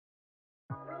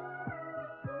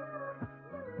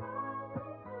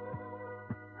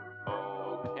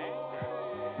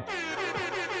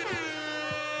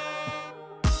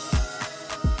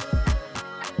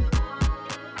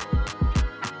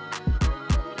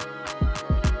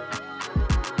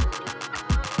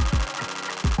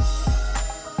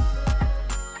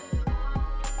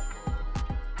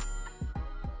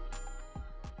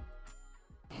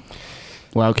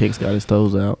Loud Kicks got his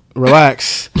toes out.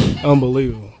 Relax.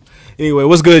 Unbelievable. Anyway,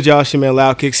 what's good, y'all? It's your man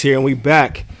Loud Kicks here, and we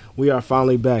back. We are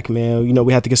finally back, man. You know,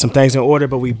 we have to get some things in order,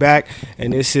 but we back.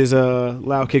 And this is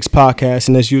Loud Kicks podcast.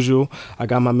 And as usual, I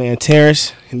got my man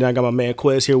Terrence, and then I got my man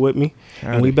Quez here with me.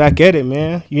 Howdy. And we back at it,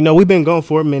 man. You know, we've been going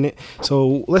for a minute.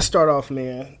 So let's start off,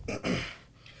 man.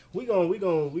 we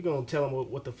gonna tell them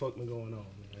what the fuck been going on.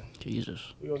 Jesus.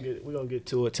 We gonna get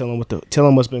to it. Tell them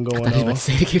what's been going on. I was about to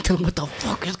say, tell them what the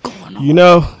fuck is going on. You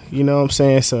know what I'm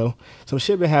saying? So some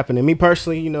shit been happening. Me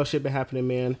personally, shit been happening,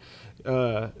 man.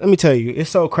 Let me tell you,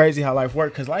 it's so crazy how life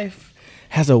works, because life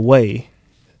has a way.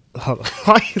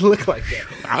 Why you look like that?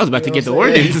 I was about to get the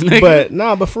organs,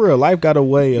 nigga. But for real, life got a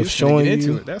way of showing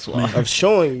you. That's why. Of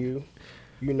showing you,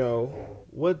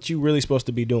 what you really supposed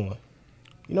to be doing.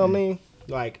 You know what I mean?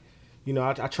 Like,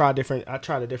 I tried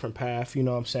a different path. You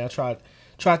know what I'm saying? I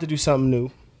tried to do something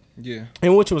new. Yeah.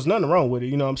 And which was nothing wrong with it.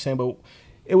 You know what I'm saying? But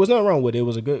it was nothing wrong with it.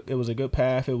 It was a good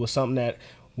path. It was something that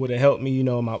would have helped me.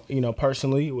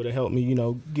 Personally, it would have helped me.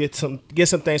 Get some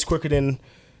things quicker than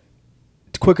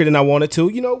I wanted to.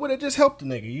 Would have just helped the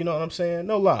nigga. You know what I'm saying?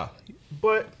 No lie.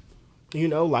 But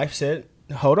life said,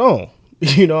 hold on.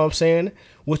 You know what I'm saying?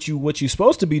 What you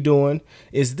supposed to be doing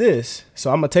is this. So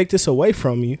I'm gonna take this away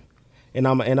from you. And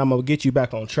I'm gonna get you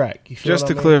back on track. Just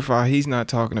to clarify, he's not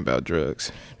talking about drugs.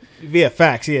 Yeah,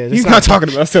 facts. Yeah, he's not talking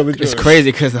about selling drugs. It's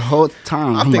crazy because the whole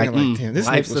time I'm thinking like, damn, this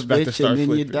life's was a about to bitch start and then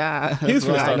you flipping. die. He was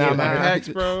That's about to why start I- packs,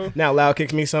 bro. Now Loud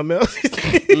Kicks me something else.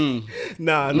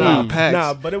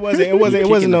 Nah. But it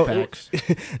wasn't no.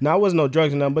 Nah, it wasn't no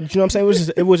drugs or nothing. But you know what I'm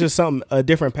saying? It was just something, a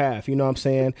different path. You know what I'm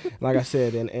saying? Like I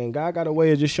said, and God got a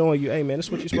way of just showing you, hey man, this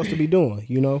is what you're supposed to be doing.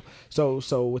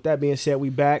 So with that being said, we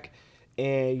back.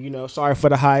 And, sorry for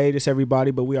the hiatus, everybody,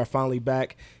 but we are finally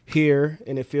back here,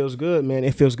 and it feels good, man.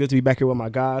 It feels good to be back here with my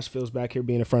guys. Feels back here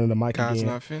being in front of the mic God's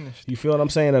again. not finished. You feel what I'm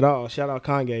saying at all? Shout out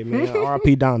Kanye, man.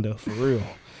 R.I.P. Donda, for real.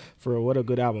 For real, what a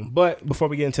good album. But before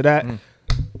we get into that,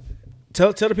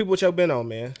 tell the people what y'all been on,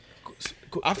 man.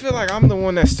 I feel like I'm the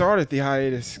one that started the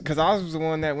hiatus, because I was the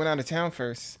one that went out of town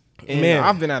first. And Man.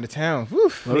 I've been out of town.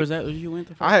 Woof. Where was that? Where you went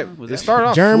the first time? Was It that started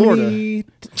off Germany,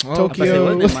 Florida. Tokyo.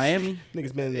 wasn't it Miami?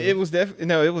 Niggas been there. It was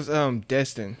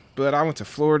Destin, but I went to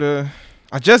Florida.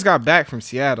 I just got back from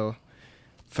Seattle.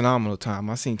 Phenomenal time.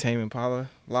 I seen Tame Impala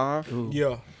live. Ooh.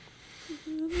 Yeah.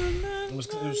 It was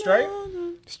straight?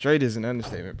 Straight is an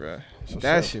understatement, bro.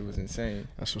 That shit was insane.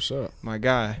 That's what's up. My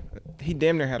guy, he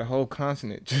damn near had a whole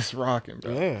continent just rocking,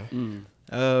 bro. Yeah.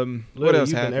 What else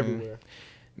you've happened? been everywhere.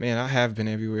 Man, I have been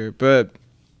everywhere, but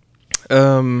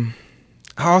I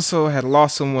also had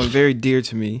lost someone very dear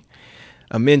to me,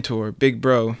 a mentor, big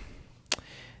bro.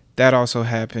 That also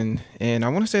happened, and I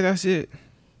want to say that's it.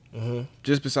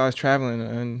 Just besides traveling,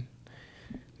 and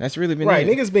that's really been Right,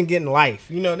 it. niggas been getting life.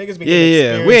 Niggas been getting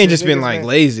Yeah. We ain't just experiences. been Niggas like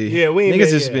lazy. Yeah, we ain't niggas been,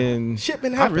 just been. Shit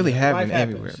been I happening. really have Life been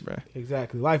happens. everywhere, bro.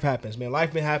 Exactly. Life happens, man.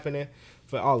 Life been happening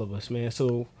for all of us, man.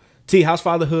 So, T, how's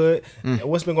fatherhood?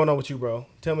 What's been going on with you, bro?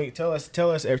 Tell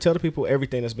the people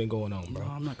everything that's been going on, bro.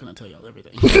 No, I'm not gonna tell y'all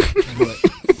everything.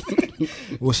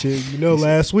 Well, shit,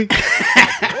 last week.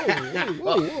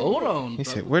 Hold on. He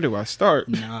said, "Where do I start?"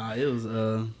 Nah, it's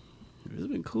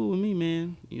been cool with me,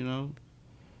 man.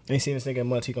 Ain't seen this nigga in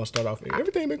months. He gonna start off.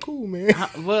 Everything been cool, man.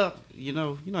 Well, you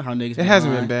know how niggas. It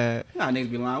hasn't been bad. You know how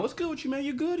niggas be lying. What's good with you, man?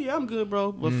 You good? Yeah, I'm good,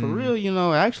 bro. But for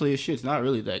real, actually, his shit's not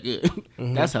really that good.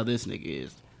 That's how this nigga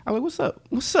is. I'm like, what's up?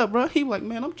 What's up, bro? He like,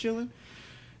 man, I'm chilling.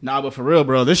 Nah, but for real,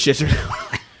 bro, this shit's. I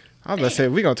was about to say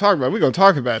we gonna talk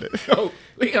about it. Oh,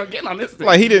 we gonna get on this thing.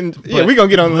 Like he didn't. Yeah, we gonna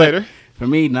get on it later. For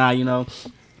me,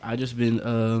 I just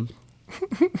been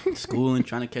schooling,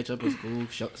 trying to catch up with school.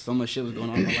 So much shit was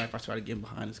going on in my life. I started getting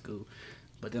behind in school,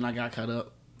 but then I got caught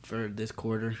up for this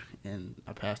quarter, and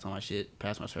I passed on my shit,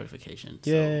 passed my certification. So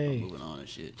Yay. I'm moving on and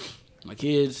shit. My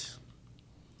kids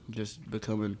just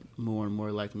becoming more and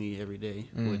more like me every day,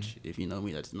 which, if you know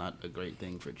me, that's not a great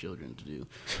thing for children to do,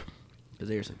 because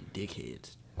they are some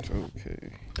dickheads.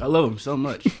 Okay. I love them so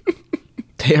much.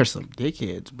 They are some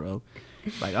dickheads, bro.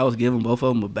 Like, I was giving both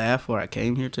of them a bath before I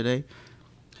came here today.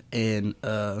 And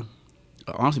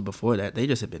honestly, before that, they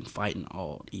just had been fighting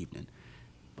all evening.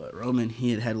 But Roman,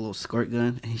 he had a little squirt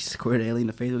gun, and he squirted Ellie in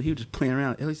the face with it. He was just playing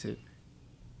around. Ellie said,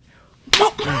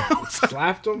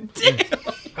 Slapped him.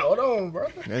 Hold on, bro.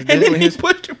 and then he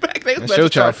pushed her back. They was That's about your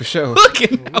to start child for sure.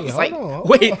 hooking. I was hold like, on.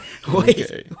 wait.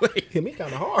 Hit me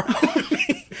kind of hard.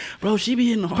 Bro, she be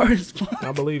hitting hard as fuck.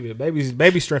 I believe it.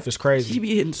 Baby strength is crazy. She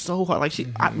be hitting so hard. Like, she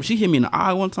hit me in the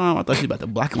eye one time. I thought she was about to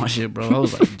black my shit, bro. I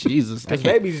was like, Jesus. Because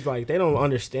babies, like, they don't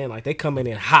understand. Like, they coming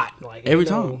in hot. Like, Every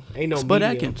time. Ain't no Spud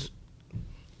medium. Atkins.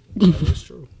 That's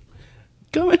true.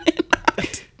 Coming in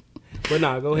hot. But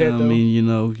nah, go ahead I though. mean, you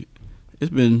know, it's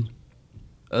been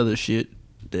other shit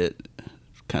that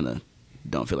kind of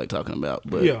don't feel like talking about.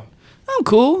 But Yeah. I'm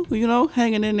cool, you know,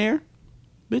 hanging in there.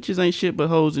 Bitches ain't shit but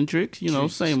hoes and tricks, you know,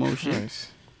 Jesus same old shit. Christ.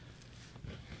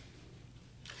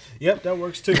 Yep, that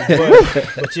works too.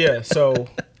 But yeah, so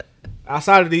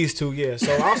outside of these two, yeah.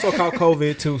 So I also caught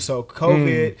COVID too. So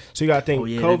COVID, so you gotta think Oh,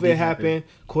 yeah, that COVID did happened,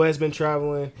 Quez been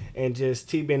traveling, and just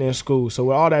T been in school. So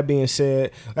with all that being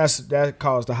said, that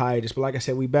caused the hiatus. But like I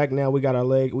said, we back now. We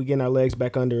getting our legs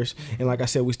back under us. And like I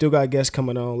said, we still got guests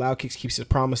coming on. Loud Kicks keeps his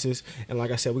promises. And like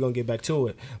I said, we're gonna get back to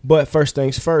it. But first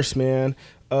things first, man.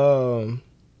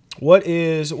 What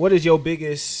is your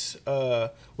biggest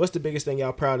what's the biggest thing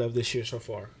y'all proud of this year so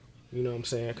far? You know what I'm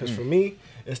saying? Because for me,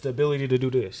 it's the ability to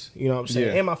do this. You know what I'm saying?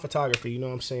 Yeah. And my photography. You know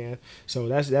what I'm saying? So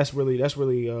that's really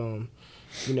you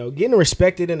know, getting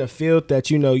respected in a field that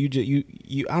you know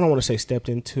you I don't want to say stepped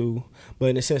into, but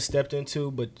in a sense stepped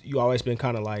into, but you always been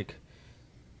kind of like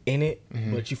in it,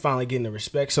 but you finally getting the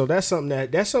respect. So that's something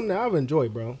that I've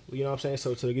enjoyed, bro. You know what I'm saying?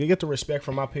 So to get the respect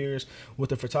from my peers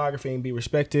with the photography and be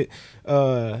respected,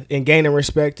 and gaining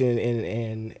respect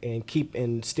and keep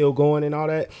and still going and all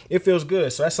that, it feels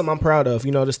good. So that's something I'm proud of.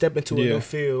 You know, to step into a new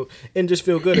field and just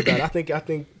feel good about it. I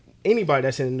think anybody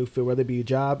that's in a new field, whether it be a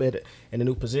job in a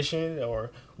new position or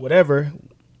whatever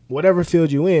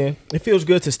field you in, it feels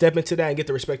good to step into that and get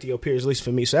the respect of your peers. At least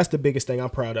for me. So that's the biggest thing I'm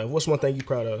proud of. What's one thing you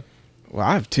proud of? Well,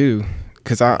 I have two,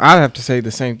 because I have to say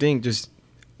the same thing. Just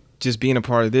being a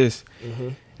part of this.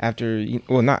 After,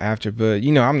 well, not after, but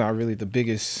you know, I'm not really the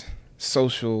biggest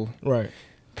social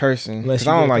person, because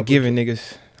I don't like giving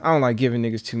niggas. I don't like giving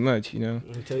niggas too much, you know.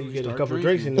 Until you get a Start couple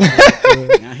drinking. drinks in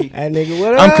there. That nigga,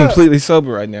 what up? I'm completely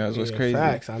sober right now. Is what's crazy.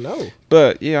 Facts, I know.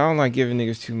 But yeah, I don't like giving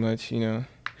niggas too much, you know.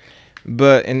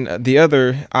 But and the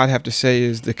other I'd have to say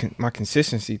is my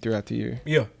consistency throughout the year.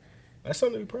 Yeah, that's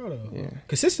something to be proud of. Yeah.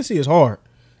 Consistency is hard.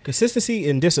 Consistency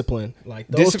and discipline, like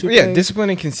those two things.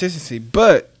 Discipline and consistency,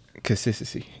 but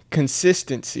consistency.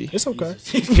 It's okay.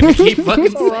 He's gonna keep fucking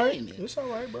It's all right. saying it. It's all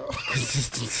right, bro.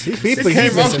 Consistency. He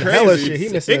missing hella shit. He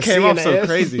missing It came a off C so and a S.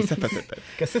 crazy.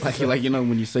 Consistency. Like you know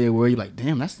when you say a word, you're like,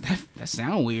 damn, that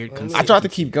sound weird. I tried to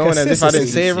keep going as if I didn't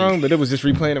say it Consistency. wrong, but it was just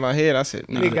replaying in my head. I said,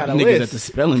 nah. Nigga got a niggas list. at the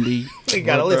spelling bee. We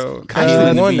got a Bro, list. I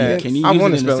actually won Can that. you I use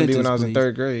won it the in a spelling bee when I was sentence, in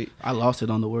please? 3rd grade. I lost it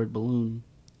on the word balloon.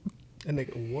 That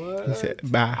nigga, what? I said,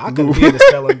 bye. I couldn't be in the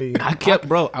spelling bee.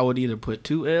 I would either put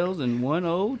 2 L's and 1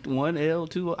 O, 1 L,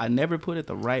 2 O. I never put it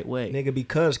the right way. Nigga,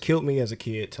 because killed me as a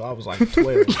kid till I was like 12.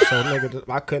 So nigga,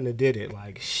 I couldn't have did it.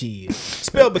 Like shit.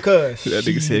 Spell because. That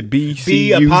nigga said B B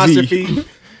C U Z. apostrophe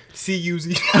C U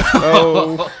Z.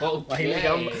 Oh, Like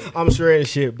nigga, I'm sure and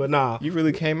shit, but nah. you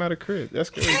really came out of crib.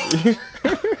 That's crazy.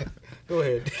 Go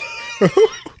ahead.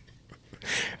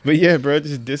 But yeah, bro,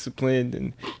 just disciplined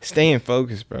and staying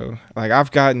focused, bro. Like I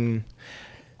don't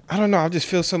know, I just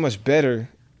feel so much better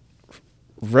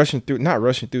not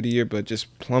rushing through the year, but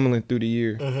just plummeting through the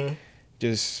year.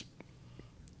 Just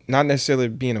not necessarily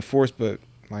being a force, but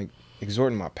like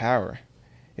exerting my power.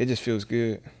 It just feels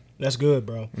good. That's good,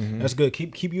 bro. That's good.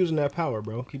 Keep using that power,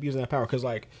 bro. Keep using that power, cause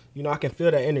like you know I can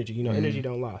feel that energy. You know, energy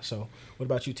don't lie. So what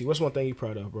about you, T? What's one thing you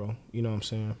proud of, bro? You know what I'm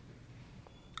saying?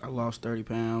 I lost 30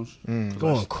 pounds.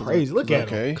 Going crazy. Look at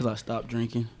him. Because I stopped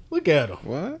drinking. Look at him.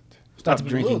 What? Stopped be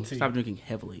drinking. real, T. Stopped drinking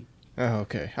heavily. Oh,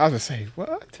 okay. I was gonna say,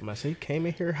 what? I say he came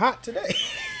in here hot today.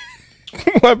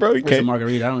 What, bro? You It's a can't.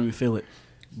 margarita. I don't even feel it.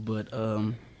 But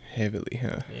Heavily,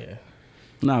 huh? Yeah.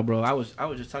 nah, bro. I was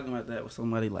just talking about that with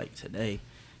somebody like today.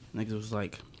 Niggas was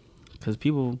like, because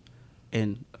people,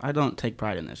 and I don't take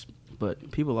pride in this,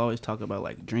 but people always talk about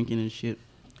like drinking and shit,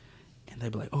 and they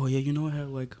be like, oh yeah, you know I had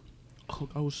like, oh,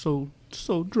 I was so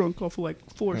drunk off of like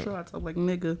 4 shots. I'm like,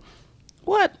 nigga,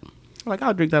 what? Like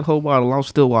I'll drink that whole bottle. I'm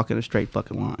still walking a straight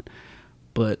fucking line.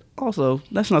 But also,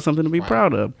 that's not something to be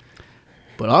proud of.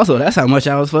 But also, that's how much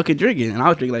I was fucking drinking, and I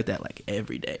was drinking like that like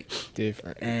every day.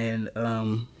 Different. And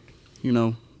you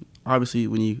know, obviously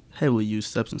when you heavily use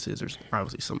substances, there's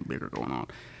obviously something bigger going on.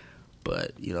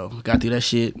 But you know, got through that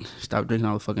shit. Stopped drinking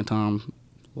all the fucking time.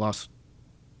 Lost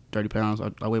 30 pounds.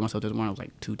 I weighed myself this morning. I was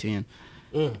like 210.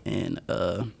 And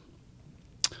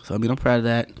so I mean, I'm proud of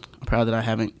that. I'm proud that I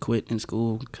haven't quit in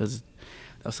school because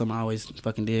that's something I always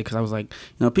fucking did. Because I was like,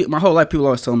 you know, my whole life people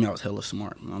always told me I was hella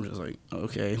smart. And I'm just like,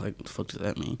 okay, like what the fuck does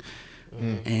that mean?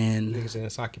 And Niggas an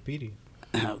encyclopedia.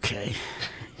 okay,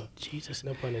 Jesus,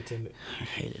 No pun intended. I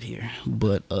hate it here.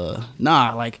 But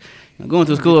nah, like you know, going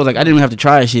through school, I was like, I didn't even have to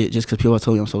try shit just because people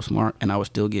told me I'm so smart, and I would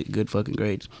still get good fucking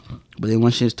grades. But then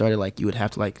once shit started, like you would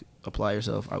have to like apply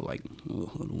yourself. I was like,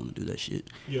 oh, I don't want to do that shit.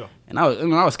 Yeah. And I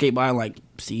was skate by like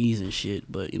C's and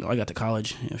shit. But you know, I got to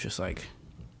college, and it was just like,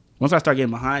 Once I start getting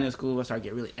behind in school, I start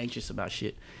getting really anxious about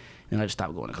shit, and I just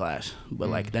stopped going to class. But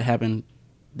like that happened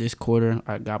this quarter.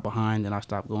 I got behind and I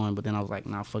stopped going. But then I was like,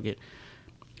 nah, fuck it.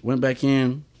 Went back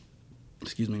in.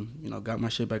 Excuse me. You know, got my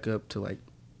shit back up to like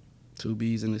 2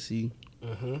 B's in the C.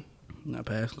 And I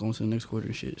passed, going to the next quarter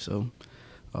and shit. So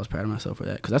I was proud of myself for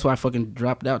that. Because that's why I fucking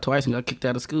dropped out twice and got kicked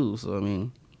out of school. So, I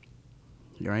mean,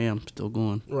 here I am, still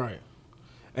going. Right.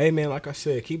 Hey, man, like I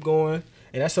said, keep going.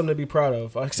 And that's something to be proud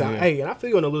of. Like I said, hey, and I feel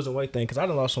you on the losing weight thing because I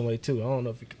done lost some weight too. I don't know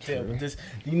if you can tell. But this,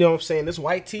 you know what I'm saying? This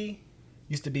white tee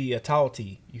used to be a tall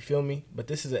tee. You feel me? But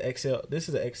this is an XL. This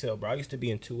is an XL, bro. I used to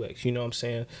be in 2X. You know what I'm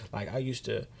saying? Like I used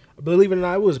to, believe it or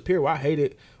not, it was a period where I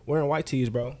hated wearing white tees,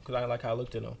 bro, because I like how I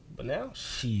looked in them. But now,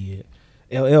 shit.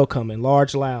 LL coming,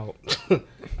 large, loud.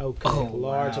 Okay,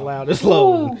 large, loud is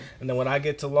low. And then when I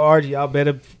get to large, y'all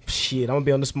better, shit, I'm going to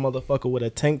be on this motherfucker with a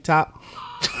tank top.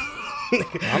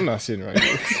 I'm not sitting right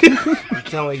here. I'm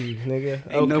telling you, nigga.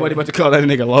 Ain't nobody about to call that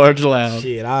nigga large loud.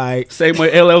 Shit, all right. Same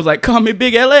way LL was like, call me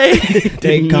Big LA.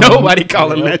 Nobody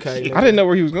calling that shit. I didn't know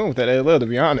where he was going with that LL, to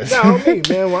be honest. Nah, on me,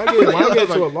 man. When I get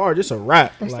to a large, it's a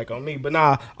wrap. Like on me. But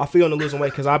nah, I feel on the losing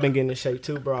weight because I've been getting in shape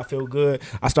too, bro. I feel good.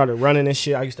 I started running and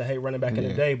shit. I used to hate running back in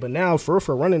the day, but now for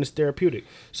running is therapeutic.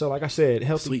 So like I said,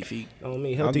 healthy. Sweet feet. On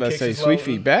me, I was healthy about to kicks say, is sweet loading.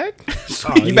 feet back?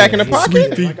 Oh, Back in the pocket?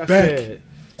 Sweet feet like back. Said,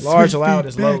 large loud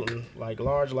is loading. Like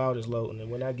large loud is loading. And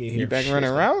when I get here, You back running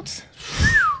routes?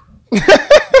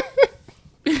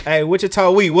 Hey,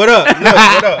 Wichita Wee, what up? Look,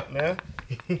 what up, man?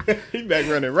 He back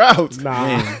running routes.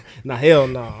 Nah, hell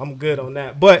no. I'm good on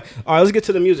that. But all right, let's get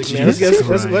to the music, man. Let's get to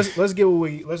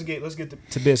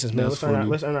business, man.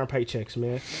 Let's earn our paychecks,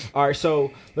 man. All right,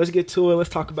 so let's get to it. Let's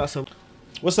talk about some.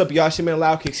 What's up, y'all? It's your man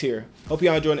Loud Kicks here. Hope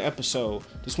y'all enjoying the episode.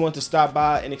 Just wanted to stop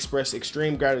by and express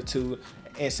extreme gratitude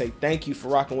and say thank you for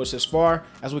rocking with us this far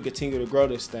as we continue to grow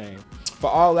this thing. For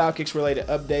all Loud Kicks related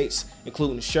updates,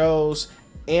 including shows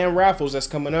and raffles that's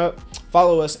coming up,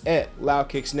 follow us at Loud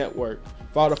Kicks Network.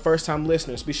 For all the first time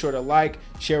listeners, be sure to like,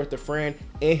 share with a friend,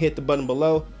 and hit the button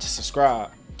below to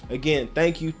subscribe. Again,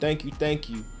 thank you,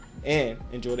 and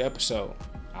enjoy the episode.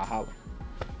 I'll holler.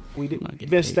 We did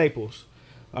Vince Staples.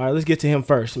 All right, let's get to him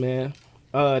first, man.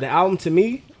 The album to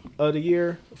me of the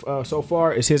year so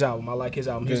far is his album. I like his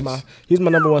album. He's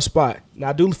my number one spot.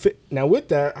 Now with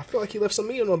that, I feel like he left some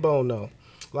meat on the bone though.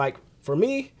 Like for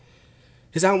me,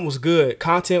 his album was good.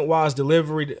 Content wise,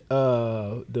 delivery,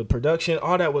 the production,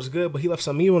 all that was good, but he left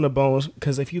some meat on the bones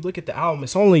because if you look at the album,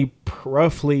 it's only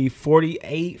roughly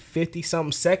 48, 50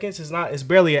 something seconds. It's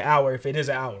barely an hour if it is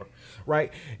an hour.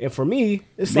 Right? And for me,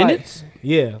 it's minutes?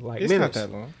 Like it's minutes. Not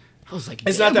that long. I was like,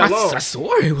 it's not that long. I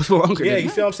swore it was longer. Yeah, than you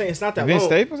that. feel what I'm saying? It's not that Vince long.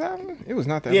 Staples album? It was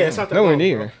not that long. Yeah, it's not that Nowhere long.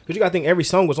 near. Because you got to think every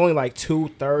song was only like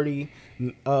 2:30.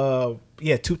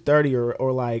 2:30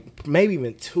 or like maybe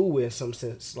even 2 in some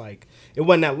sense. Like it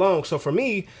wasn't that long. So for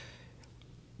me,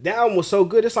 that album was so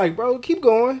good. It's like, bro, keep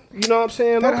going. You know what I'm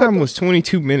saying? That album was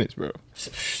 22 minutes, bro.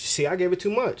 See, I gave it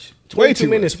too much. Way 22 too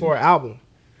minutes much. for an album.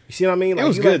 You see what I mean? Like, It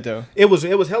was good though. It was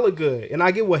hella good, and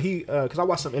I get what he because I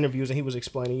watched some interviews and he was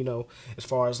explaining, you know, as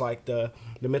far as like the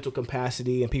mental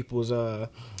capacity and people's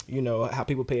you know, how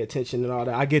people pay attention and all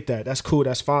that. I get that. That's cool.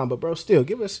 That's fine. But bro, still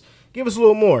give us a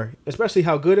little more, especially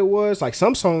how good it was. Like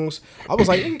some songs, I was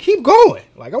like, nigga, keep going.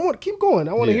 Like I want to keep going.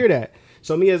 I want to hear that.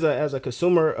 So me as a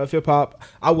consumer of hip hop,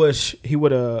 I wish he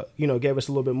would have gave us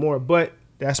a little bit more. But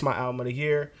that's my album of the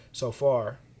year so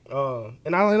far.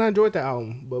 And I enjoyed the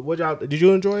album. But did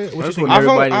you enjoy it? I just want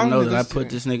everybody to know that I put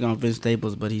this nigga on Vince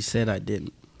Staples, but he said I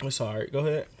didn't. It's all right. Go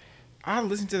ahead. I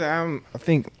listened to the album, I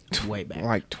think, Way back.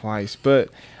 like twice, but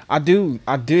I did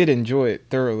enjoy it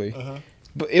thoroughly.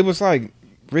 But it was like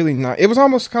really not. It was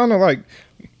almost kind of like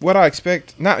what I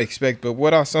but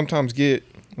what I sometimes get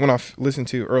when I listen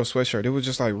to Earl Sweatshirt. It was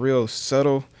just like real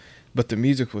subtle, but the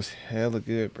music was hella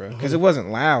good, bro. Because it wasn't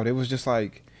loud. It was just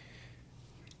like.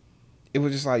 It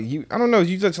was just like you. I don't know.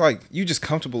 You just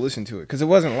comfortable listening to it because it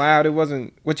wasn't loud. It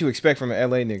wasn't what you expect from an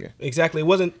LA nigga. Exactly. It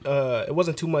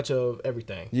wasn't too much of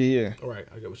everything. Yeah. All right.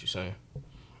 I get what you're saying.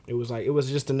 It was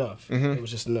just enough. It was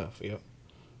just enough. Yep.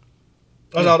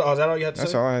 Oh, is that all you had to say?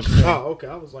 That's all I had to say. Oh, okay.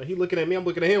 I was like, he looking at me. I'm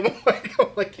looking at him. I'm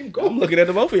like, keep going. I'm looking at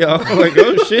the both of y'all. I'm like,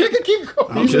 oh shit. Keep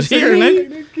going. I'm just here,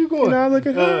 nigga. Keep going. Nah, look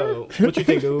at her. What you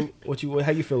think, dude?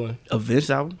 How you feeling? A Vince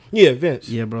album? Yeah, Vince.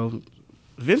 Yeah, bro.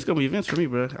 Vince gonna be Vince for me,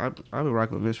 bro. I've been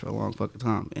rocking with Vince for a long fucking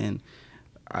time, and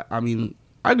I mean,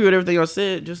 I agree with everything y'all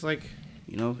said. Just like,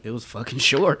 it was fucking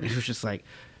short. It was just like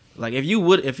if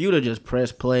you'd have just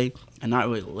pressed play and not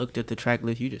really looked at the track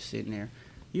list, you just sitting there.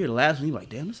 You hear the last one, you like,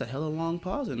 damn, that's a hella long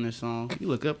pause in this song. You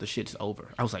look up, the shit's over.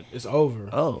 I was like, It's over.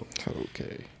 oh,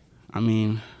 Okay. I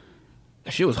mean,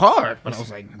 That shit was hard, but I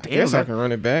was like, I damn, guess I that, can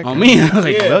run it back. on me. I was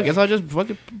like, Yeah. well, I guess I'll just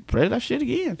fucking play that shit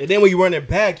again. And then when you run it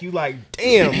back, you like,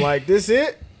 damn, like this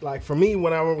it? Like for me,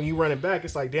 when you run it back,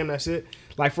 it's like, damn, that's it.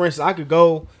 Like for instance, I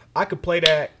could play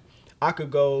that. I could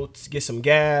go to get some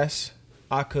gas.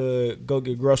 I could go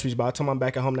get groceries. By the time I'm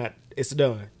back at home, that it's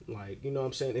done. Like, you know what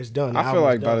I'm saying? It's done. I feel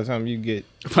like by the time you get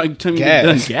By the time you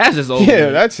gas, get done, gas is over. yeah,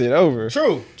 that's it over.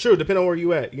 True. Depending on where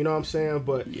you at, you know what I'm saying.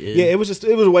 But Yeah. yeah, it was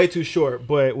way too short.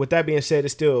 But with that being said,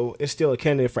 it's still a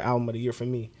candidate for album of the year for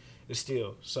me. It's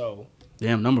still so.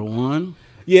 Damn, number one.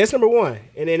 Yeah, it's number one.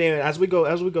 And then as we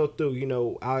go through, you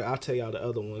know, I'll tell y'all the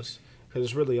other ones because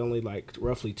it's really only like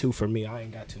roughly 2 for me. I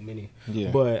ain't got too many.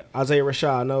 Yeah. But Isaiah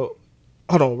Rashad, no.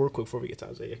 Hold on, real quick before we get to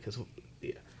Isaiah, because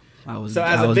yeah. I was, So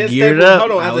as I a was Vince geared Staples, up.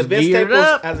 hold on, I as a was Vince geared Staples,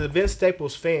 up. as a Vince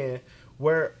Staples fan,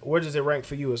 where does it rank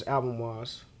for you as album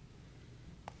wise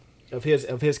of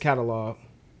his catalog?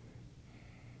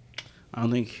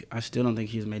 I still don't think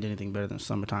he's made anything better than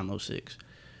Summertime '06.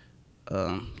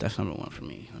 That's number one for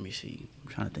me. Let me see. I'm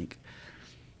trying to think.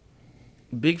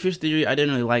 Big Fish Theory, I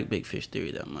didn't really like Big Fish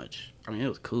Theory that much. I mean, it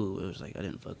was cool. It was like, I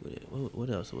didn't fuck with it. What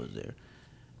else was there?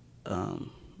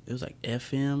 It was like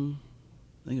FM.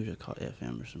 I think it was just called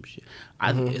FM or some shit.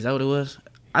 Is that what it was?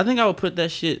 I think I would put that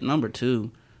shit number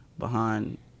 2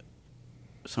 behind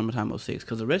Summertime '06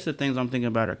 because the rest of the things I'm thinking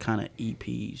about are kind of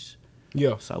EPs.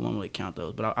 Yeah. So I won't really count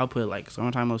those. But I'll put like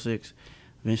Summertime '06,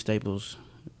 Vince Staples,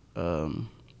 FM,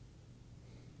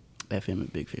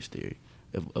 and Big Fish Theory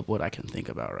of what I can think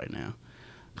about right now.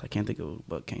 I can't think of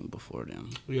what came before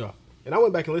them. Yeah. And I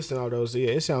went back and listened to all those. Yeah,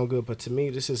 it sounded good, but to me,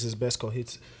 this is his best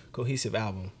cohesive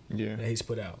album Yeah. that he's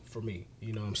put out for me.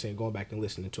 You know what I'm saying? Going back and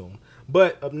listening to him.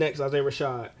 But up next, Isaiah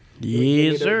Rashad.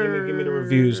 Yes, sir. Give me the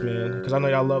reviews, man, because I know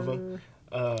y'all love him.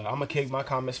 I'm going to keep my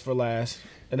comments for last.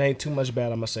 It ain't too much bad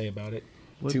I'm going to say about it.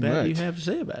 What Too bad do you much. have to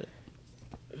say about it?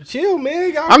 Chill,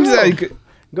 man. Y'all I'm go. just like,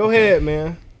 Go ahead,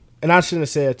 man. And I shouldn't have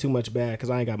said too much bad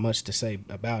because I ain't got much to say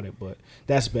about it, but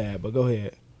that's bad. But go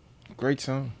ahead. great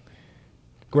song.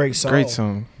 Great song. Great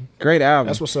song. Great album.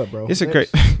 That's what's up, bro. It's a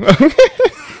Next. great.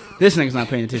 This nigga's not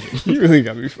paying attention. You really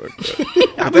got me fucked up.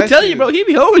 I'm gonna tell you, bro. He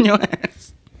be holding your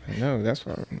ass. I know, that's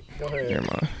why. Go ahead. Never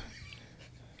mind.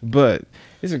 But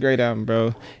it's a great album,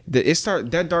 bro.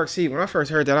 That Dark Seed. When I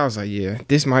first heard that, I was like, yeah,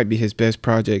 this might be his best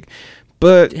project.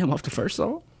 But Damn, off the first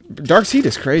song. Dark Seed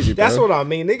is crazy, bro. That's what I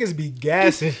mean. Niggas be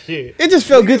gassing shit. It just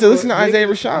felt good to listen to Niggas- Isaiah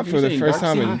Rashad for the saying first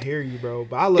Dark time. I and hear you, bro.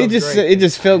 But I love it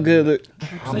just felt good.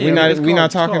 We not It's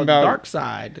talking called about Dark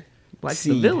Side, like the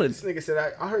Seed. villain. This nigga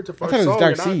said I heard the I first thought it was song.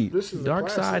 Dark and Seed. This is a Dark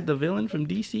classic. Side, the villain from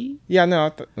DC. Yeah, no, I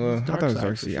thought it Dark was Side Dark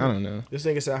for Seed. sure. I don't know. This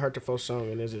nigga said I heard the first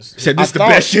song and it's just Said this this the the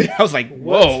best best shit. I was like,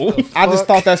 whoa. I just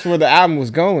thought that's where the album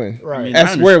was going. Right.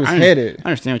 That's where it was headed. I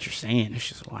understand what you're saying. It's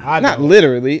just wow. I Not don't.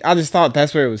 literally. I just thought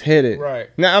that's where it was headed. Right.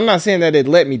 Now, I'm not saying that it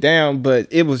let me down, but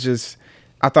it was just,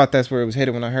 I thought that's where it was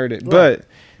headed when I heard it. Right. But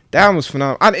the album was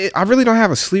phenomenal. I really don't have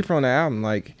a sleeper on the album.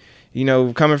 Like, you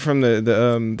know, coming from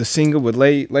the single with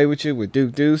Lay With You with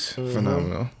Duke Deuce,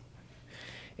 phenomenal.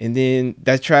 And then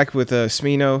that track with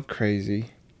Smino, crazy.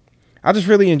 I just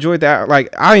really enjoyed that.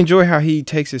 Like, I enjoy how he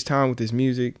takes his time with his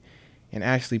music and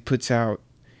actually puts out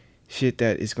shit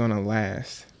that is going to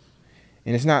last.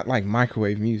 And it's not like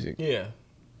microwave music. Yeah.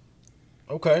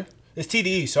 Okay. It's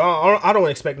TDE, so I don't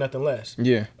expect nothing less.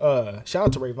 Yeah. Shout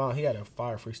out to Ray Vaughn. He had a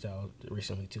fire freestyle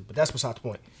recently too, but that's beside the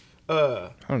point. I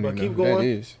don't But even keep know who that going.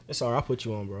 is. It's all right. I'll put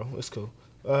you on, bro. It's cool.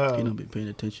 You don't be paying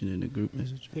attention in the group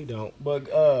message. He don't. But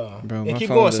Bro, and my keep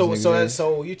phone going. doesn't exist.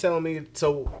 So you telling me?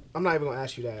 So I'm not even gonna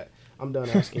ask you that. I'm done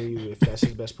asking you if that's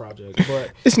his best project.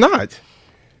 But It's not.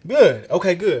 good.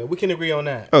 Okay, good. We can agree on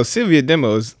that. Oh, Sylvia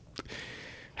Demos.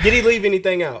 Did he leave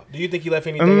anything out? Do you think he left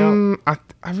anything out?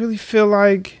 I really feel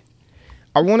like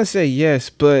I want to say yes,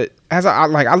 but as I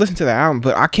listen to the album,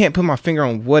 but I can't put my finger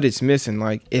on what it's missing.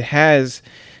 Like, it has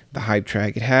the hype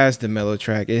track, it has the mellow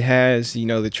track, it has, you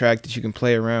know, the track that you can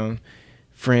play around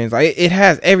friends. Like, it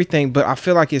has everything, but I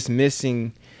feel like it's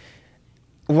missing.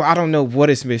 Well, I don't know what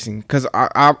it's missing because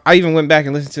I even went back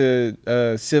and listened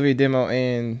to Sylvia Demo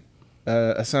and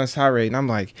A Sun's Tirade, and I'm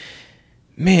like,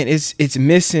 man, it's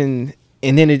missing.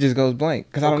 And then it just goes blank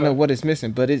because I don't Okay. know what it's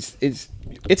missing, but it's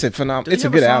a phenomenal. Does It's he a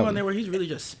have good a song on album. there where he's really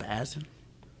just spazzing?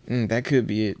 That could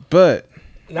be it, but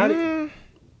Not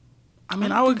I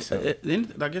mean, I would.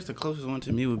 Then I guess the closest one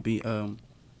to me would be. I'm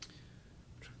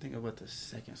trying to think of what the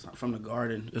second song from the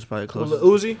Garden. It's probably closest.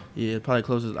 Lil Uzi. Yeah, probably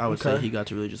closest. I would say Okay. he got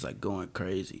to really just like going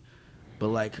crazy, but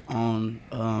like on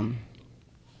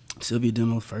Sylvia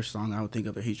Demo's first song, I would think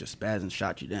of it. He's just spazzing,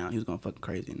 shot you down. He was going fucking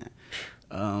crazy in that.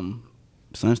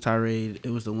 Sun's Tirade. It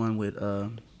was the one with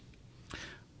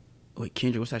Wait,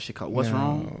 Kendrick, what's that shit called? What's No.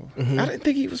 wrong? I didn't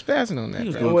think he was spazzing on that. He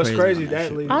was bro. going what's crazy crazy on that that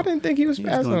shit, lead- bro. I didn't think he was He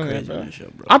was spazzing going on that, crazy bro. on that show,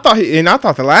 bro. I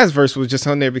thought the last verse was just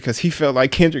on there because he felt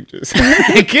like Kendrick just.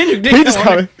 Kendrick did he just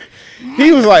kinda,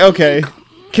 he was like, okay,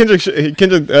 Kendrick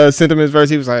sent him his verse.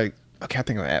 He was like, okay, I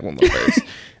think I'm gonna add one more verse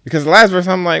because the last verse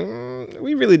I'm like,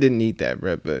 we really didn't need that,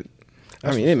 bro. But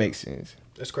I mean, it makes sense.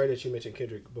 It's crazy that you mentioned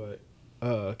Kendrick,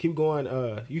 but keep going.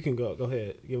 You can go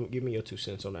ahead. Give me your 2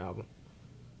 cents on the album.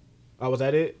 Oh, was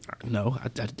that it? No, I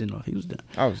didn't know if he was done.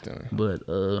 I was done. But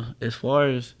as far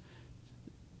as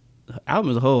the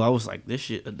album as a whole, I was like, this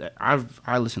shit.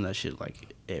 I listen to that shit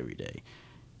like every day,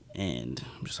 and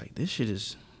I'm just like, this shit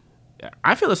is.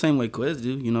 I feel the same way Quez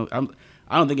do. You know,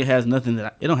 I don't think it has nothing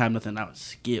it don't have nothing I would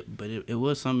skip, but it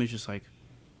was something. It's just like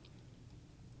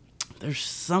there's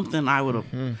something I would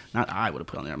have not I would have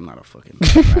put on there. I'm not a fucking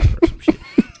rapper or some shit.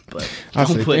 But I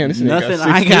don't said, put damn, this nigga got nothing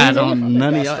I 16 got on on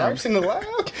none of y'all. Stripes in the lab.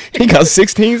 He got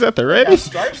 16s at the ready.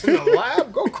 Stripes in the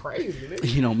lab. Go crazy,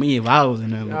 nigga. You know me if I was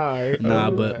in there. Alright.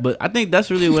 Nah, but I think that's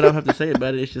really what I have to say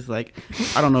about it. It's just like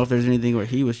I don't know if there's anything where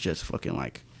he was just fucking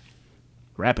like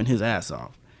rapping his ass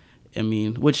off. I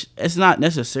mean, which it's not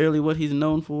necessarily what he's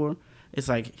known for. It's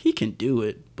like he can do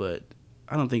it, but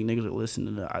I don't think niggas are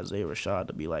listening to Isaiah Rashad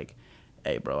to be like,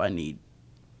 "Hey, bro, I need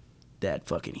that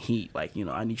fucking heat. Like, you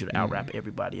know, I need you to out rap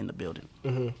everybody in the building."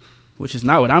 Mm-hmm. Which is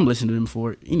not what I'm listening to him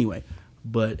for anyway.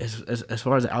 But as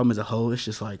far as the album as a whole, it's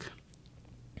just like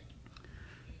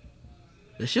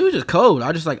the shit was just cold.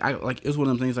 I just like it's one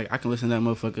of them things like I can listen to that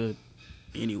motherfucker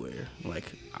anywhere.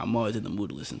 Like I'm always in the mood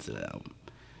to listen to that album.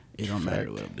 It don't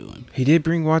matter what I'm doing. He did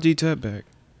bring YG Tut back.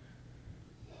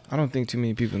 I don't think too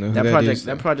many people know who that project is.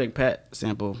 that Project Pat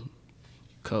sample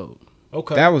cold.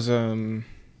 Okay. That was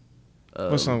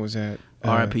what song was that?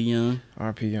 R.I.P. Young.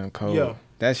 R.P. Young Cold. Yeah.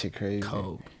 That shit crazy.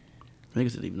 Cold.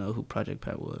 Niggas didn't even know who Project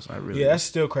Pat was. I really Yeah, that's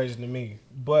still crazy to me.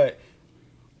 But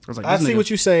I was like, I this see nigga- what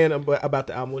you're saying about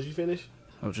the album. Was you finished?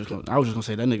 I was just gonna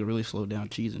say that nigga really slowed down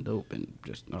cheese and dope and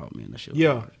just oh man, that shit was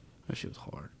Yeah. hard. That shit was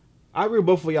hard. I agree with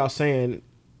both of y'all saying,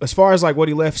 as far as like what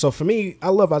he left. So for me, I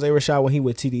love Isaiah Rashad when he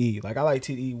with TDE. Like I like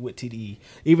TDE with TDE,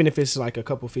 even if it's like a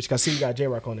couple of features. 'Cause I see you got J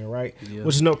Rock on there, right? Yeah.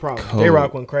 Which is no problem. Cold. J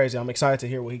Rock went crazy. I'm excited to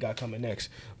hear what he got coming next.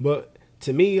 But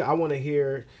to me, I want to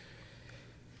hear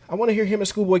him and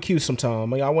Schoolboy Q sometime.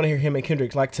 Like, I want to hear him and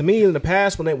Kendrick. Like to me, in the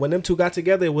past, when them two got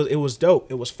together, it was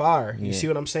dope. It was fire. You Yeah. see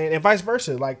what I'm saying? And vice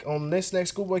versa. Like on this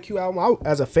next Schoolboy Q album,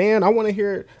 as a fan, I want to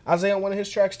hear Isaiah on one of his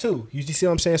tracks too. You see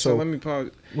what I'm saying? So So let me pause.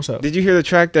 what's up? Did you hear the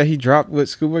track that he dropped with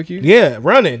Schoolboy Q? Yeah,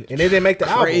 running, and they didn't make the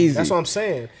Crazy. album. That's what I'm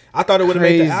saying. I thought it would have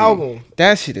made the album,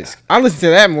 That shit is. I listen to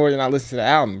that more than I listen to the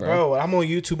album, bro. bro. I'm on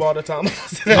YouTube all the time.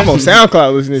 I'm on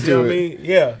SoundCloud listening You know to what I it. mean?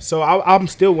 Yeah. So I'm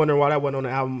still wondering why that wasn't on the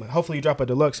album. Hopefully you drop a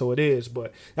deluxe, so it is.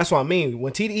 But that's what I mean.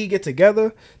 When TDE get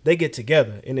together, they get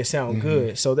together and it sound Mm-hmm.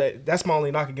 good. So that's my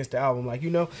only knock against the album. Like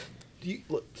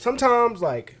look, sometimes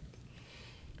like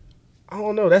I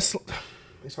don't know. It's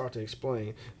hard to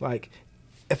explain. Like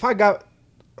if I got,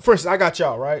 for instance, I got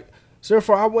y'all right. So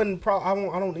therefore, I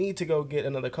don't need to go get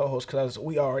another co-host because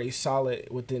we already solid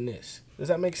within this. Does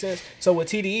that make sense? So with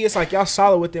TDE, it's like y'all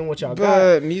solid within what y'all got.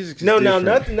 But music is different.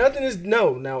 Nothing is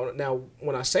Now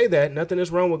when I say that, nothing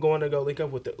is wrong with going to go link up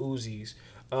with the Uzis,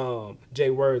 Jay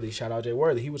Worthy. Shout out Jay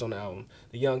Worthy. He was on the album.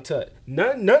 The Young Tut.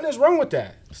 Nothing is wrong with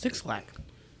that. Six Flag.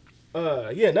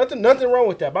 Yeah, nothing wrong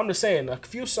with that. But I'm just saying, a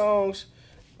few songs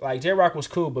like J Rock was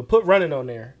cool, but put Running on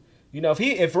there. You know,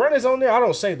 if Running's on there, I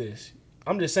don't say this.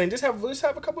 I'm just saying, just have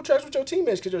a couple tracks with your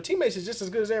teammates because your teammates is just as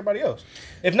good as everybody else,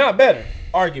 if not better,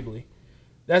 arguably.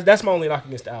 That's my only knock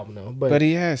against the album, though. But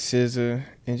he has SZA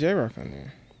and J Rock on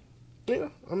there. Yeah,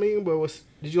 I mean, but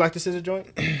did you like the SZA joint?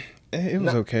 It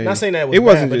was okay. Not saying that it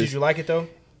was bad, but did you like it though?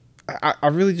 I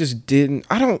really just didn't.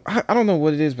 I don't know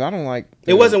what it is, but I don't like.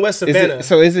 It wasn't West Savannah.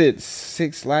 Is it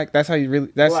Six Flag? That's how you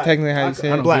really. That's Black. technically how I you say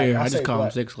I it. don't Black. care. I I say just call him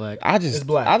black. Six Flag. It's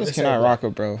black. I just They say cannot black.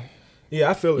 rock it, bro. Yeah,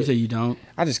 I feel You it. say you don't?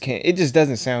 I just can't. It just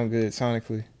doesn't sound good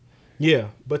sonically. Yeah,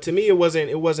 but to me, it wasn't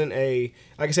a,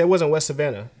 like I said, it wasn't West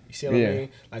Savannah. You see what Yeah. I mean?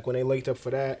 Like when they linked up for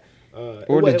that.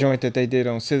 Or the joint that they did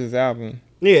on SZA's album.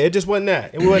 Yeah, it just wasn't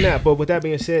that. It wasn't that. But with that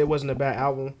being said, it wasn't a bad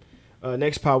album.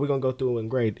 Next pod, we're going to go through and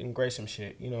grade some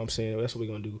shit. You know what I'm saying? That's what we're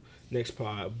going to do next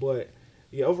pod. But,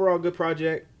 yeah, overall, good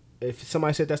project. If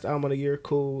somebody said that's the album of the year,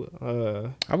 cool.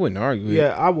 I wouldn't argue. Yeah,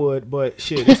 I would, but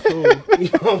shit, it's cool. You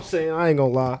know what I'm saying? I ain't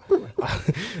going to lie.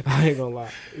 I ain't going to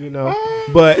lie. You know?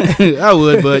 But I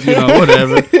would, but you know,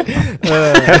 whatever.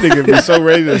 That nigga be so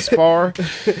ready to spar.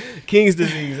 King's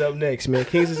Disease up next, man.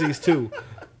 King's Disease 2.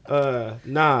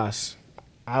 Nas.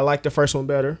 I like the first one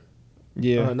better.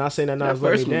 Yeah. Not saying that That Nas let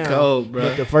first me one down, cold, bro.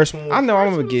 but the first one, I know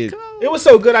I'm gonna get. it was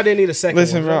so good I didn't need a second.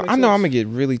 Listen, one. bro. I know I'm gonna get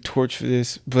really torched for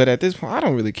this, but at this point, I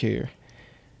don't really care.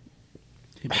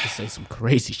 He about to say some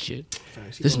crazy shit.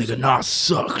 Facts. He This gonna nigga say, Nas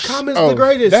sucks. Common's the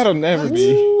greatest. That'll never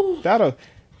be. That'll,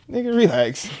 nigga,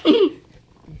 relax.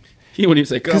 He wouldn't even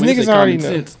say Because common. He niggas said already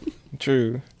common know. sense.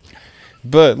 True.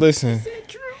 But listen,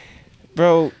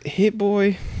 bro, Hit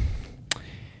Boy,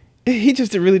 he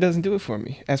just really doesn't do it for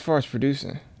me as far as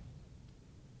producing.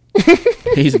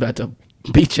 He's about to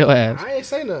beat your ass. I ain't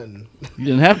say nothing. You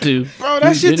didn't have to. Bro, that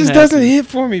You shit didn't just have doesn't to. hit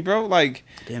for me, bro. Like,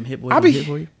 Damn, Hit Boy. I don't be- hit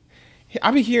for you?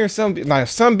 I be hearing some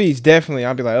beats definitely.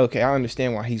 I'll be like, okay, I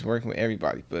understand why he's working with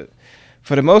everybody, but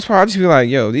for the most part, I just be like,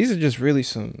 yo, these are just really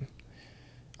some.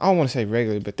 I don't want to say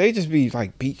regular, but they just be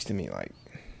like beats to me. Like,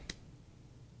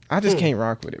 I just can't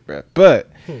rock with it, bro. But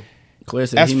Claire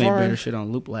said As he made far better as- shit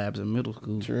on Loop Labs in middle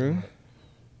school. true.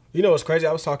 You know what's crazy?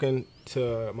 I was talking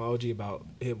to my OG about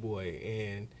Hit Boy,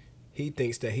 and he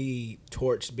thinks that he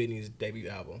torched Benny's debut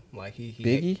album. Like he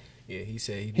Biggie? Yeah, he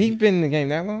said He been in the game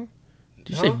that long?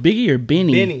 Did you say Biggie or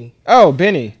Benny? Benny. Oh,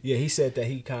 Benny. Yeah, he said that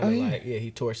he kind of Oh, yeah. like he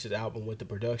torched his album with the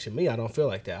production. Me, I don't feel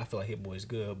like that. I feel like Hit Boy's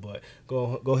good, but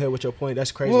go ahead with your point.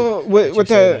 That's crazy. Well, that with you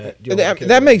say that, you don't that, care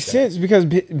that about makes that. sense because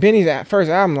Benny's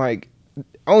first album, like,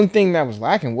 only thing that was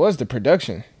lacking was the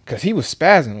production because he was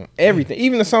spazzing on everything.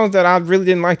 Even the songs that I really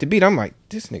didn't like the beat, I'm like,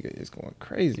 this nigga is going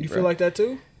crazy. You bro. feel like that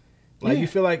too? Like Yeah. you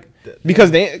feel like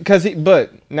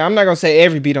but now I'm not gonna say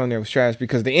every beat on there was trash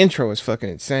because the intro is fucking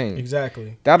insane.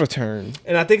 exactly. That'll turn.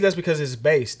 And I think that's because it's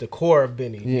bass, the core of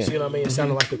Benny. You Yeah. see what I mean? It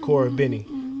sounded like the core of Benny.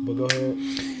 But go ahead.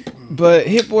 But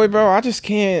Hit Boy, bro, I just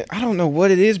can't. I don't know what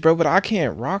it is, bro, but I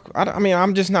can't rock. I mean,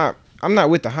 I'm just not. I'm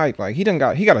not with the hype. Like he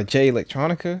got a Jay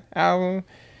Electronica album,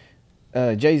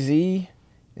 Jay-Z,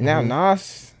 and now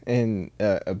Nas and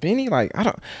Benny. Like I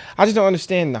just don't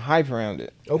understand the hype around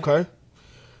it. Okay.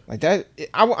 Like that,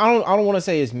 I don't want to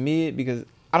say it's mid because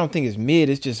I don't think it's mid.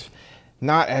 It's just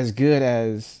not as good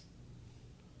as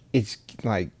it's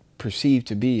like perceived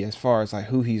to be as far as like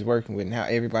who he's working with and how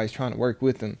everybody's trying to work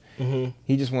with him. Mm-hmm.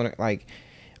 He just want to like.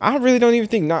 I really don't even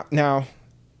think not now.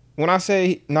 When I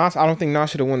say Nas, I don't think Nas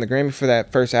should have won the Grammy for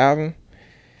that first album.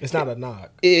 It's not a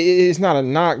knock. It's not a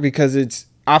knock because it's.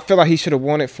 I feel like he should have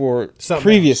won it for Something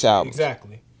previous else. albums.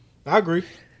 Exactly. I agree.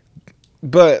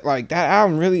 But like that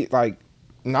album really like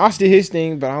Nas did his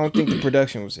thing, but I don't think the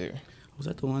production was there. Was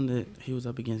that the one that he was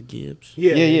up against Gibbs?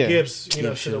 Yeah, Yeah. Gibbs, Gibbs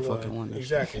should should've have fucking won that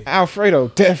Exactly. Alfredo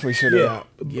definitely should have.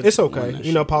 Yeah, Gibbs it's won okay. that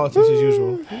You know, shit. politics as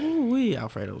usual. Ooh,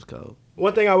 Alfredo's cold.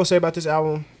 One thing I would say about this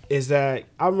album is that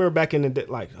I remember back in the day,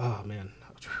 like, oh man,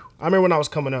 I remember when I was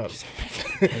coming up.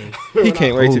 He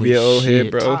can't wait to be an Holy old head,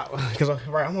 shit. bro. Because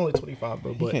I'm only 25,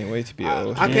 bro. He But can't wait to be an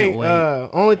old I head. can't. wait.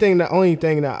 Only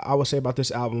thing that I would say about this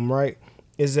album, right,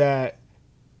 is that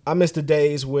I miss the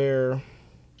days where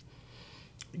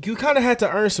you kind of had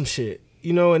to earn some shit,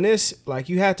 you know. In this, like,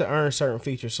 you had to earn certain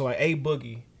features. So, like, A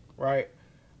Boogie, right?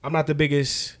 I'm not the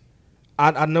biggest.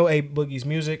 I know A Boogie's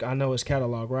music. I know his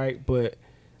catalog, right? But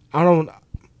I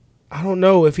don't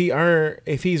know if he's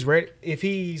ready,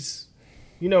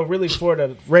 you know, really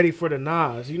ready for the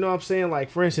Nas. You know what I'm saying?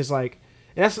 Like, for instance, like,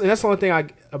 and that's the only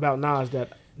thing about Nas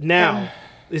that now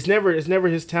it's never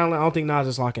his talent. I don't think Nas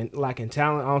is lacking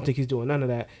talent. I don't think he's doing none of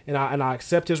that. And I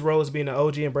accept his role as being an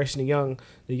OG, embracing the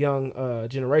young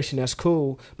generation. That's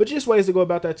cool. But just ways to go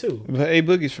about that too. But A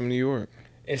Boogie's from New York.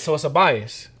 And so it's a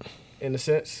bias, in a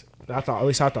sense. At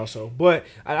least I thought so. But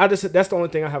I just that's the only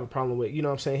thing I have a problem with. You know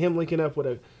what I'm saying? Him linking up with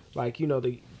a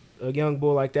young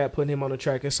bull like that, putting him on the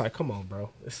track. It's like, come on, bro.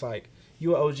 It's like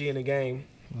you an OG in the game,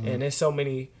 and there's so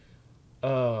many.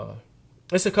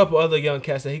 There's a couple other young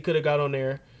cats that he could have got on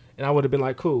there, and I would have been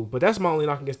like, cool. But that's my only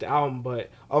knock against the album. But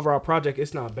overall project,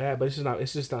 it's not bad. But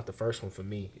it's just not the first one for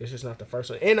me. It's just not the first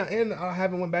one. And I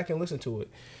haven't went back and listened to it.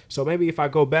 So maybe if I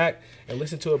go back and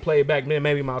listen to it, play it back, then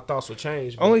maybe my thoughts will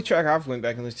change. But, Only track I've went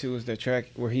back and listened to was the track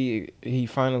where he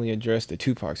finally addressed the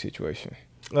Tupac situation.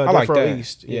 I Death like Row that.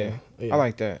 East. Yeah. Yeah. I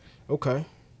like that. Okay.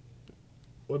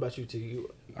 What about you, T?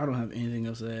 I don't have anything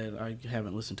else to add. I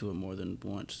haven't listened to it more than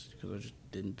once because I just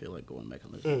didn't feel like going back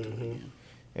and listening to it again.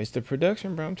 It's the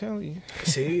production, bro. I'm telling you.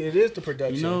 See, it is the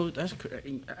production. You know,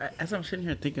 as I'm sitting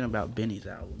here thinking about Benny's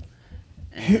album.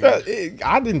 And,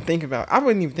 I wouldn't even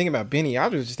think about Benny. I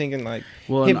was just thinking like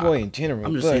well, Hit no, Boy in general.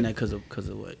 I'm just but saying that because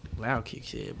of what Loud Kick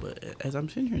said. But as I'm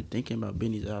sitting here thinking about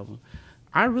Benny's album,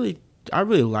 I really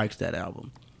liked that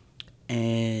album,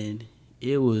 and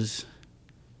it was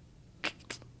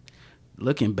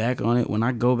looking back on it. When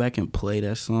I go back and play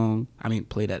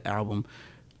that album,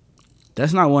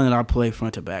 that's not one that I play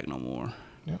front to back no more.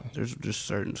 Yeah. There's just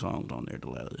certain songs on there that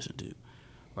I listen to,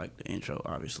 like the intro,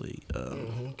 obviously.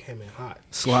 Came in hot.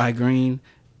 Sly Green,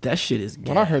 that shit is.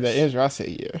 When I heard that intro, I said,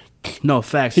 "Yeah, No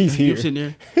facts. He's You here. sitting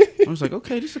there. I was like,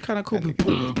 okay, this is kind of cool.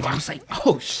 Boom. I was like,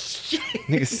 oh shit.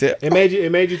 nigga said." It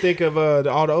made you think of all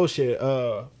the old shit.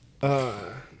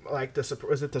 Like is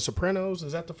it the Sopranos?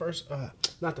 Is that the first?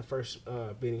 Not the first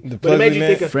Benny. The But it made Pugsley you Man?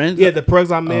 think of Friends? Yeah, the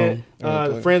Plugs I Met, yeah,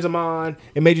 the Friends of Mine.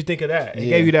 It made you think of that. It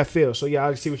Yeah. gave you that feel. So yeah,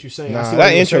 I see what you're saying. I Nah, see why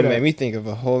that you say intro that. made me think of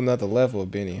a whole nother level of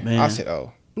Benny. Man. I said,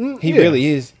 "Oh, he yeah. really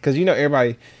is," because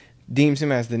everybody deems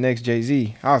him as the next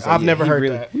Jay-Z. I was like, I've yeah, never he heard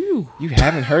really- that. Whew. You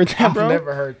haven't heard that, I've bro?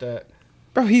 never heard that.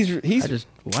 Bro, he's I just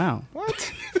wow.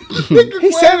 what?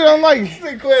 He said it on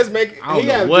like. Quest make I don't he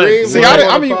know have what. dreams. See, come I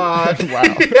on mean- the pod. Wow.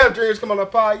 He have dreams come on the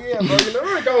pod. Yeah, bro.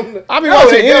 They're going. I be No,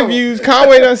 watching they don't. interviews.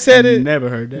 Conway done said it. Never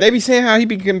heard that. They be saying how he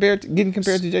be getting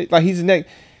compared to Jay. Like he's the next.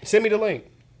 Send me the link.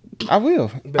 I will.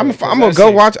 Bet, I'm 'cause gonna that's go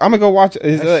it. watch. I'm gonna go watch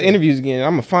his That's it. interviews again.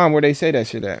 I'm gonna find where they say that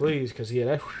shit at. Please, because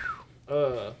yeah,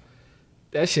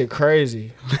 that shit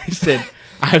crazy. He said,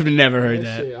 I've never heard That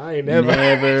that. shit, I ain't never.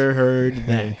 heard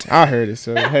that. I heard it.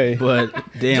 So hey, But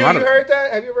damn, Have I you don't, heard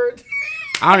that? Have you ever heard that?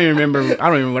 I don't even remember. I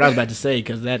don't remember what I was about to say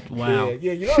because that wow.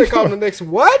 Yeah, you know they call him the next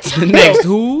what? The next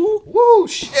who? Woo,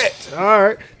 shit. All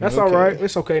right, that's all Okay. right.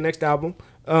 It's okay. Next album.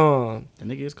 The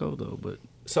nigga is cold though, but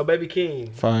So Baby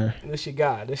King, fire. this your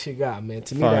guy, man.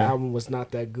 To me, Fire. that album was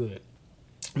not that good.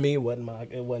 Me, it wasn't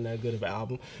that good of an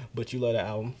album, but you love that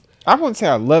album. I wouldn't say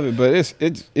I love it, but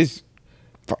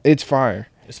it's fire.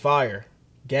 It's fire,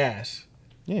 gas.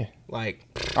 Yeah, Like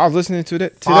I was listening to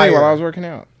that today Fire. while I was working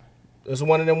out. it's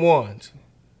one of them ones.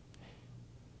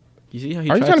 you see how he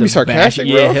Are you tries trying to be bash- sarcastic,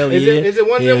 Yeah, bro? hell Is yeah. it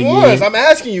one of Hell them yeah. ones? I'm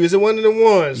asking you. Is it one of them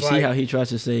ones? You see how he tries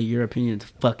to say your opinion is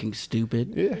fucking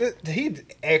stupid? Yeah, He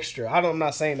extra. I'm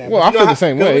not saying that. Well, but I you know feel the how-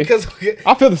 same way. Because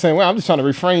I feel the same way. I'm just trying to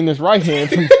refrain this right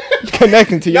hand from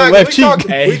connecting to your Nah, left cheek.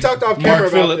 we talked off camera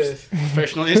about this.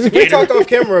 professional We instigator. talked off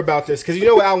camera about this because you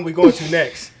know what album we going to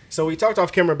next. So we talked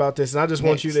off camera about this, and I just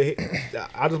want you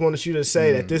to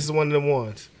say that this is one of them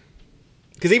ones.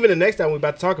 Because even the next album we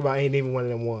about to talk about ain't even one of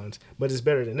them ones, but it's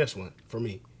better than this one for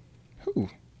me. Who?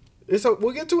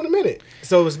 We'll get to it in a minute.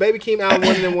 So it's Baby Keem album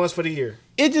one of them ones for the year.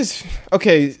 It just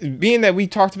okay. Being that we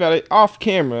talked about it off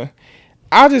camera,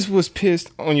 I just was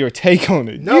pissed on your take on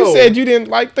it. No. You said you didn't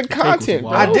like the content,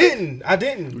 bro. wild. I didn't. I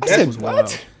That's- said was what?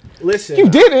 wild. Listen, You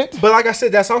didn't. But like I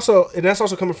said, that's also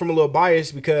coming from a little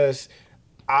bias because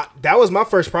that was my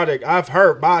first project I've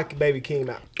heard by Baby Keem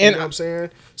out. You And know what I'm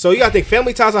saying? So you gotta think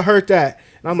Family Ties, I heard that.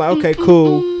 And I'm like, okay,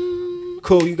 cool.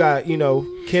 You got,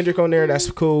 Kendrick on there, that's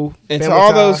cool. And to Family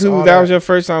all those Ties, who all that was your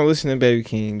first time listening to Baby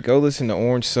King, go listen to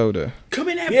Orange Soda Come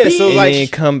in that Yeah, so and like then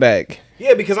come back.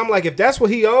 yeah, because I'm like, if that's what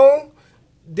he owned,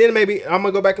 then maybe I'm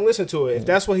gonna go back and listen to it. If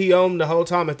that's what he owned the whole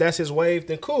time, if that's his wave,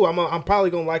 then cool. I'm probably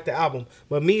gonna like the album.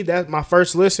 But me, that's my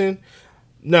first listen.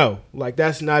 No, like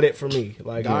that's not it for me.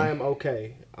 Like I am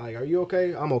okay. Like, are you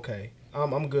okay? I'm okay.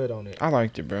 I'm good on it. I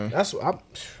liked it, bro. That's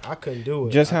I couldn't do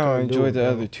it. Just how I couldn't do enjoyed it, the bro.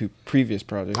 other two previous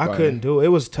projects. I by couldn't him. do it. It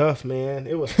was tough, man.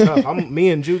 It was tough. Me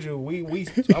and Juju, we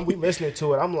listening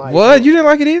to it. I'm like, What? You didn't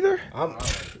like it either?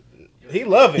 He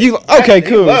love it. You okay? He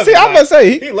Cool. love See, it. I'm gonna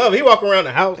say He love it. He walk around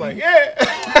the house like,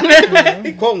 yeah.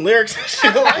 He quoting lyrics and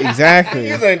shit. Like, exactly.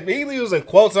 he using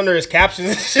quotes under his captions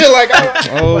and shit. Like,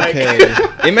 Okay,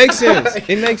 it makes sense.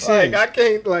 It makes sense. Like I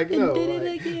can't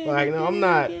no, I'm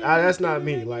not. That's not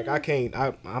me. Like I can't.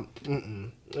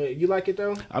 Mm-mm. You like it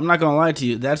though? I'm not gonna lie to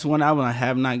you. That's one album I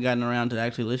have not gotten around to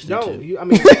actually listening No, to. you. I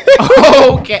mean,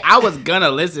 Okay, I was gonna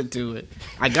listen to it.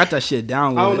 I got that shit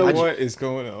downloaded. I don't know I just- what is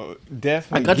going on?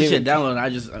 Definitely. I got the give shit it-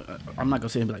 downloaded. I'm not gonna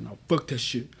sit here and be like, no, fuck that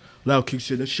shit. Loud Kick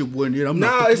shit, that shit wasn't it. I'm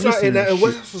nah, not. it's not. listening And to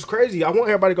what shit. was crazy? I want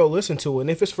everybody to go listen to it. And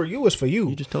if it's for you, it's for you.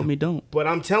 You just told me don't. But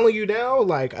I'm telling you now,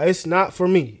 like it's not for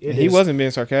me. He wasn't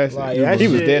being sarcastic. Like, that he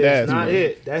was shit dead is ass. not bro.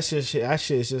 it. That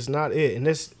shit is just not it. And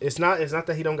it's not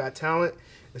that he don't got talent.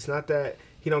 It's not that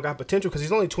he don't got potential because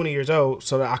he's only 20 years old.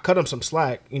 So I cut him some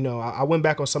slack. I went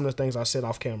back on some of the things I said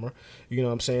off camera. You know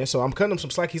what I'm saying? So I'm cutting him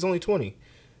some slack. He's only 20.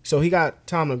 So he got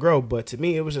time to grow. But to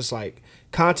me, it was just like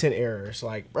content errors.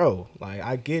 Like, bro, like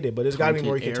I get it, but it's got to be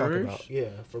more you can Content talk errors? about.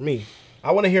 Yeah, for me.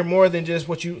 I want to hear more than just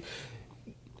what you.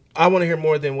 I want to hear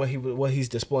more than what he's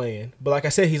displaying. But like I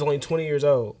said, he's only 20 years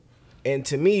old. And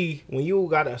to me, when you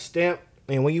got a stamp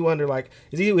and when you wonder like,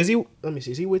 is he let me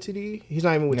see, is he with TDE? He's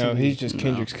not even with No, TDE. he's just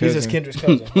Kendrick's cousin. He's just Kendrick's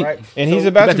cousin, right? And So- he's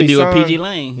about About to to be be with signed. PG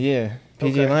Lane. Yeah,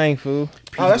 PG Okay. Lang, fool.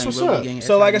 Oh, that's what's up.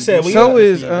 So like I said, when So you,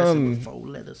 is Four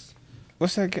letters.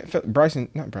 what's that guy? Bryson,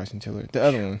 not Bryson Tiller, the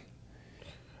other one.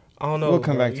 I don't know. We'll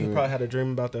come bro. back to you it. probably had a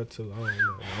dream about that too. I don't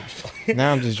know. No, I'm just playing.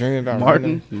 Now I'm just dreaming about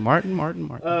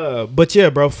Martin. But yeah,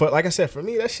 bro. Like I said, for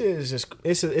me, that shit is just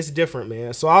it's different,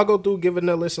 man. So I'll go through, give it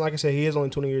another listen. Like I said, he is only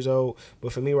 20 years old,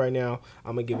 but for me right now,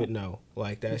 I'm gonna give it no.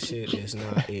 Like that shit is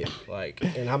not it. Like,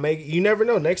 and you never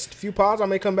know. Next few pods, I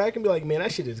may come back and be like, man,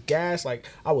 that shit is gas. Like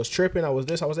I was tripping, I was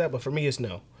this, I was that. But for me, it's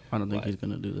no. I don't think he's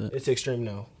gonna do that. It's extreme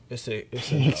no. It's a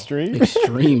no. extreme.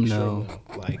 Extreme no.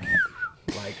 Like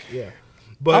yeah.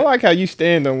 But I like how you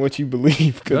stand on what you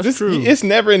believe because That's true. it's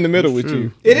never in the middle with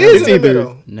you. it is It's in the either-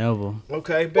 middle. Never.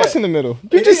 Okay, bet. What's in the middle?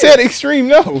 You It just is. said extreme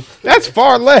no. That's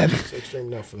far left. It's extreme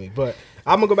no for me. But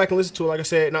I'm gonna go back and listen to it. Like I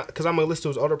said, not because I'm gonna listen to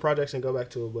his older projects and go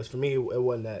back to it. But for me, it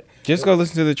wasn't that. Just go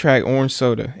listen to the track Orange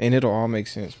Soda and it'll all make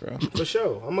sense, bro. For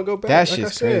sure, I'm gonna go back. That like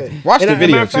shit's I said. crazy. Watch And the as a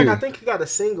video, matter of fact, too. I think he got a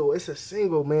single. It's a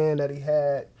single, man, that he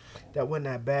had that wasn't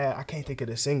that bad. I can't think of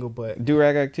the single, but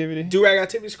Do-rag activity. Do-Rag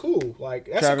Activity's cool. Like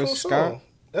that's Travis a cool Scott? song.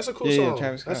 That's a cool Yeah, song.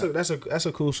 Travis That's Scott. that's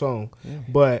a cool song.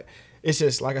 But it's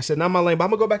just like I said, not my lane. But I'm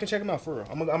gonna go back and check him out for real.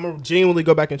 I'm gonna genuinely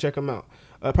go back and check him out.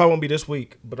 Probably won't be this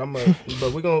week, but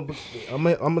but we're gonna. I'm gonna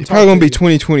It's talk probably gonna to be you.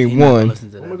 2021.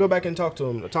 Listen to I'm that. gonna go back and talk to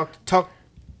him. Talk.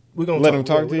 We're gonna Let him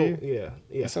talk to we're you? gonna-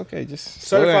 Yeah. It's okay. Just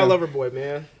slow Certified down. Lover Boy,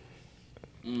 man.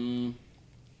 Mm,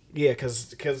 Yeah,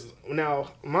 cause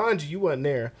now, mind you wasn't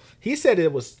there. He said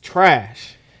it was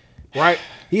trash, right?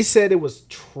 He said it was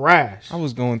trash. I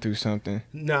was going through something.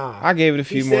 Nah, I gave it a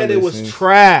he few more said it listens. was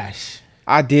trash.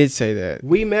 I did say that.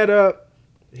 We met up.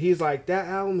 He's like, that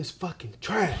album is fucking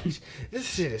trash. This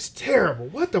shit is terrible.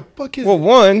 What the fuck is Well,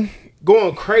 one,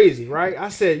 going crazy, right? I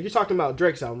said, you're talking about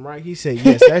Drake's album, right? He said,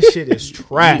 yes, that shit is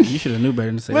trash. you should have knew better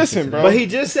than to say. Listen, that. bro. But he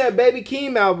just said Baby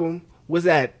Keem album was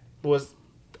out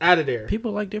of there.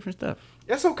 People like different stuff.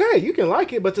 That's okay. You can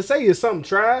like it, but to say it's something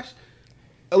trash.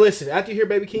 Listen, after you hear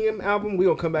Baby Keem album, we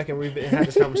gonna come back and have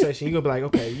this conversation. You gonna be like,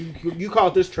 okay, you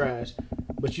called this trash,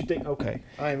 but you think okay,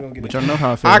 I ain't gonna get But it. y'all know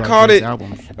how I feel I about called Drake's it-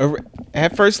 albums.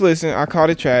 at first listen, I called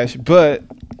it trash, but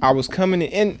I was coming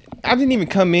in, and I didn't even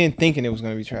come in thinking it was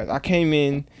going to be trash. I came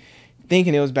in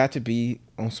thinking it was about to be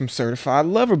on some certified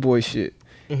lover boy shit.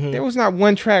 Mhm. There was not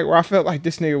one track where I felt like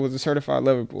this nigga was a certified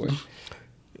lover boy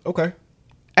Okay,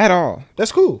 at all.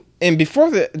 that's cool. And before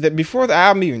before the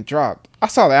album even dropped, I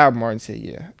saw the album art and said,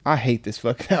 "Yeah, I hate this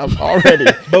fucking album already."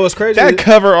 But what's crazy? That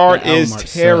cover art The album is art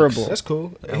sucks. terrible. That's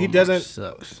cool. Album He art doesn't.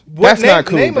 sucks. That's not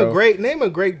cool, Name bro. a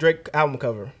great Drake album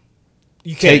cover.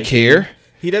 You Take can't. care.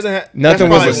 He doesn't have. Nothing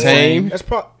that's was the probably same. one. That's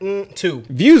probably two.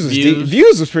 Views was Views.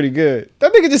 Views was pretty good.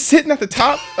 That nigga just sitting at the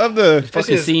top of the.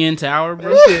 Fucking is- CN Tower,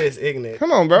 bro. That shit is ignorant.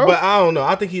 Come on, bro. But I don't know.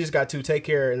 I think he just got to take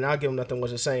care, and I'll give him nothing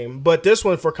was the same. But this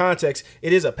one, for context,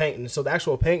 it is a painting. So the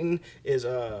actual painting is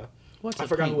What's I a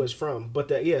forgot who painting? it's from.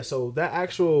 But so that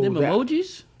actual Them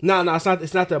emojis? No, it's not.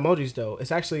 It's not the emojis though.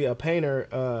 It's actually a painter.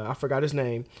 I forgot his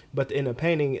name. But in the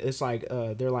painting, it's like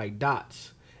they're like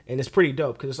dots. And it's pretty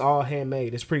dope because it's all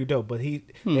handmade. It's pretty dope, but they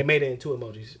made it into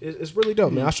emojis. It's really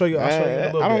dope, man. I'll show you. I'll show you in a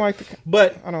little I don't bit. like the.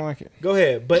 But I don't like it. go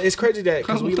ahead. But it's crazy that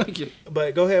because I we don't like it.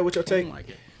 But go ahead with your I take. don't like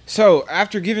it. So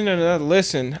after giving it another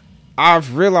listen,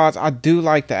 I've realized I do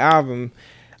like the album.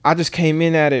 I just came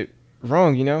in at it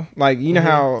wrong, you know. Like you know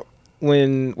how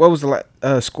when what was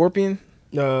the Scorpion?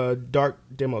 Dark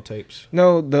demo tapes.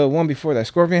 No, the one before that,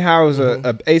 Scorpion. How it was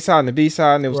a side and a B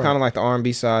side, and it was Right. kind of like the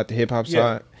R&B side, the hip hop Yeah.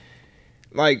 side.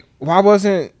 Like, why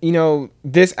wasn't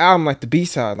this album like the B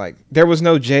side? Like, there was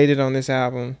no Jaded on this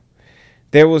album.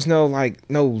 There was no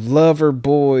Lover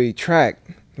Boy track.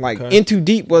 Like, Okay. Into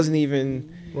Deep wasn't even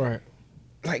Right.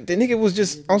 like the nigga was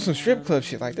just on some strip club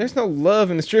shit. Like, there's no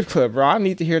love in the strip club, bro. I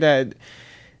need to hear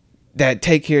that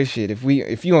Take Care shit.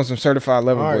 If you want some certified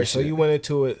Lover All Boy right. So shit. you went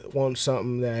into it wanting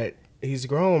something that he's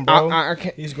grown, bro. I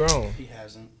can't. He's grown. He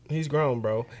hasn't. He's grown,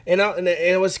 bro. And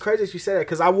it was crazy that you said that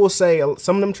because I will say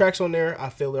some of them tracks on there I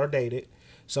feel are dated.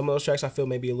 Some of those tracks I feel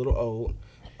may be a little old.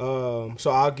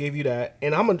 So I'll give you that.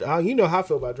 And you know how I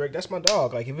feel about Drake. That's my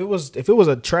dog. Like if it was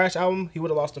a trash album, he would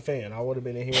have lost a fan. I would have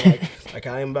been in here like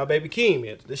I am about Baby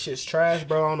Keem. This shit's trash,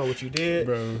 bro. I don't know what you did,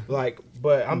 Bro. Like,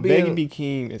 but I'm being. Baby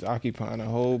Keem is occupying a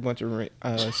whole bunch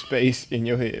of space in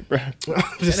your head, bro. I'm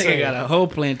That just nigga saying. got a whole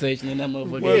plantation in that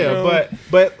motherfucker. Well, Yeah, bro.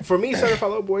 but for me,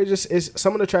 Certified Lover Boy is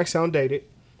some of the tracks sound dated.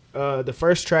 The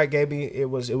first track gave me it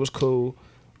was cool.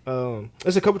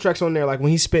 There's a couple tracks on there like when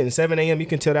he's spitting 7 a.m. You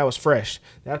can tell that was fresh.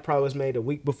 That probably was made a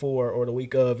week before or the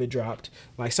week of it dropped.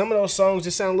 Like some of those songs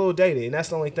just sound a little dated, and that's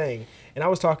the only thing. And I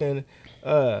was talking,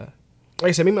 like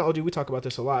I said, me and my OG we talk about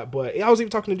this a lot. But I was even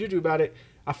talking to Juju about it.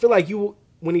 I feel like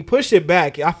when he pushed it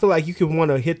back, I feel like you could want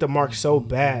to hit the mark so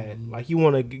bad. Like you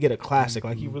want to get a classic.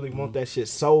 Like you really want that shit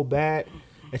so bad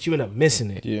that you end up missing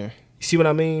it. Yeah. You see what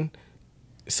I mean?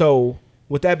 So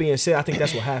with that being said, I think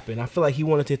that's what happened. I feel like he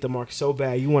wanted to hit the mark so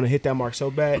bad. You want to hit that mark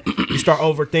so bad, you start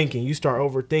overthinking.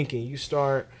 You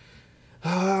start.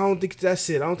 I don't think that's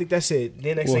it.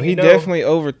 Then next thing he you know, definitely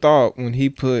overthought when he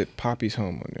put Poppy's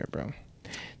Home on there, bro.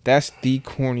 That's the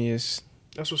corniest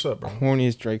that's what's up, bro.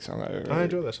 Drake song I ever heard. I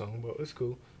enjoy that song, but it's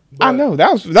cool. But, I know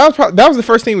that was the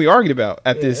first thing we argued about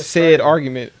at Yeah, this that's said crazy.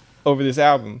 argument over this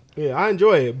album. Yeah, I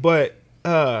enjoy it, but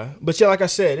yeah, like I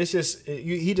said, it's just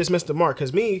he just missed the mark.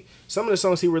 Cause some of the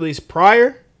songs he released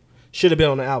prior should have been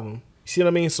on the album. See what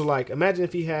I mean? So like, imagine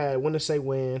if he had When to Say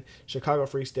When, Chicago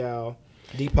Freestyle,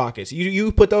 Deep Pockets.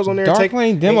 You put those on there. Dark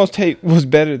Lane Demo's tape was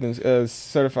better than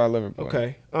Certified Lover Boy.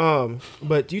 Okay.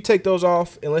 But you take those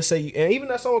off, and let's say, and even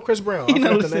that song with Chris Brown. I You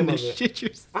not forgot the name listening of to it. shit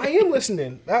you're saying. I am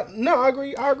listening. No, I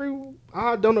agree.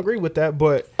 I don't agree with that,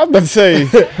 but I was about to say,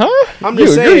 huh? I'm You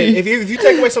just saying, agree? if you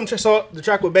take away the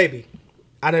track with Baby,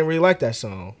 I didn't really like that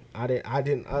song. I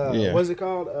didn't. Yeah. What's it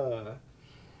called?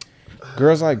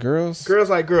 Girls Like Girls. Girls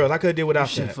Like Girls. I could have did without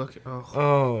Shit, that. fuck it.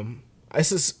 Oh. It's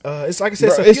just, it's like I said,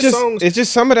 Bro, some it's few just songs. it's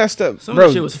just some of that stuff, Some bro.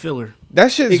 of that shit was filler. That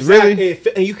shit's Exactly, really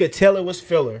and you could tell it was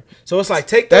filler. So it's like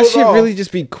take that those shit off. really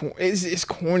just be it's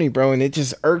corny, bro, and it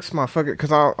just irks my fucker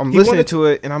because I'm He listening wanted to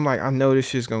it and I'm like, I know this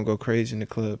shit's gonna go crazy in the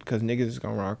club because niggas is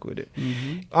gonna rock with it. I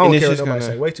don't and it's care what just nobody gonna-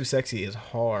 say. Way Too Sexy is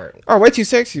hard. Oh, Way Too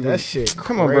Sexy. That Was, shit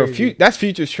come on, bro. crazy. That's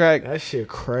Future's track. That shit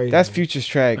crazy. That's Future's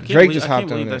track. I can't Drake believe- just I can't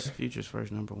hopped on believe it. that's Future's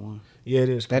first number one. Yeah, it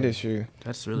is. That crazy. is true.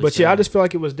 That's really. But sad. yeah, I just feel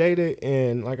like it was dated,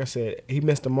 and like I said, he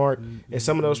missed the mark. And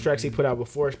some of those tracks he put out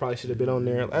before probably should have been on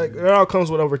there. Like, it all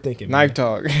comes with overthinking. Knife Man.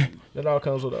 Talk. It all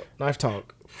comes with Knife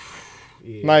Talk.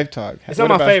 Yeah. Knife Talk. It's not What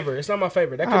my about- favorite. It's not my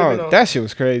favorite. That could have been Oh, on. that shit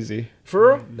was crazy. For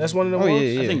real? That's one of them Oh, ones.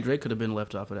 yeah. I think Drake could have been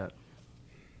left off of that.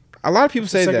 A lot of people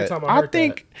say Second that. time I heard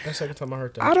think that. That's the second time I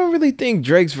heard that. I don't really think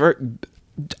Drake's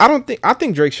I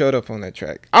think Drake showed up on that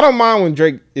track. I don't mind when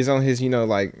Drake is on his,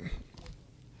 like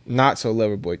not so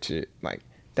lover boy shit. Like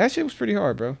that shit was pretty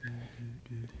hard, bro.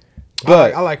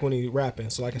 But I like when he rapping.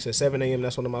 So like I said, 7 a.m.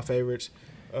 That's one of my favorites.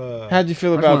 how'd you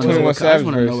feel I about just wanna 21 know what- I Savage just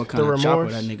want to know verse? what kind The of chopper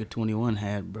remorse? that nigga 21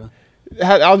 had, bro.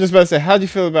 I was just about to say, how'd you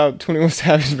feel about 21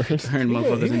 Savage verse? Hearing He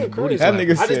motherfuckers in the went booty. crazy. That slap. nigga I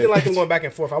just said- didn't like them going back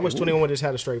and forth. I wish 21 just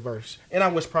had a straight verse. And I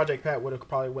wish Project Pat would have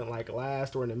probably went like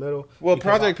last or in the middle. Well,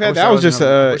 Because Project I Pat, wish that I was was just in a-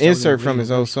 I an wish I was in a insert from real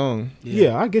his old song.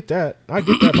 Yeah, I get that. But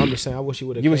I'm just saying I wish he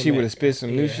would have. You wish he would've spit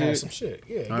some new shit? Some shit.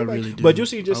 Yeah, I get back. really do. But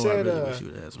Juicy just Oh, I said. really wish he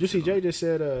would've had some Juicy shit J on. just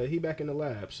said he back in the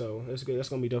lab. So that's good. That's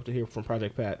gonna be dope to hear from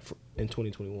Project Pat in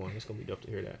 2021. It's gonna be dope to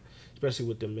hear that, especially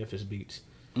with the Memphis beats.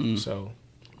 So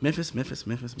Memphis.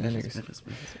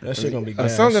 that shit gonna be. A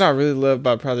gas. song that I really love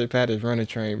about Project Pat is Run a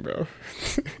Train, bro.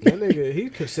 That nigga,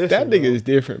 he's consistent. That nigga bro. is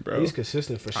different, bro. He's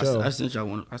consistent for sure. I sent y'all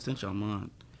one. I sent y'all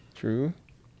mine. True.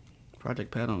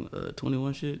 Project Pat on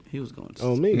 21 shit. He was going.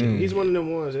 On me, Mm. he's one of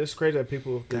them ones. It's crazy that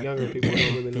people, the younger people,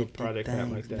 don't really know Project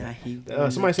Pat like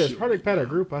that. Somebody says Project Pat a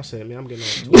group. I said, man, I'm getting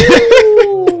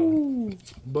on.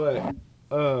 But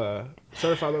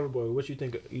Certified Lover Boy, what you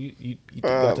think? You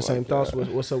got the same thoughts?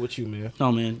 What's up with you, man?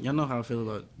 No, man. Y'all know how I feel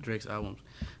about Drake's albums.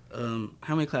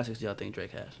 How many classics do y'all think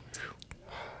Drake has?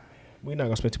 We're not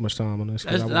gonna spend too much time on this.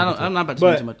 'Cause I'm want to- not about to spend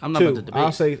But too much. I'm not two, about to debate.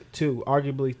 I'll say 2,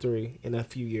 arguably 3 in a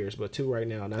few years, but 2 right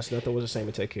now. That's nothing was the same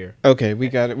to take care. Okay, we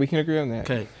got it. We can agree on that.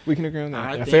 Okay. We can agree on that.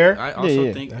 I That think, fair? I also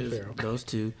Yeah. think That's it's fair, okay. those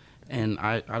two, and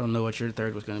I don't know what your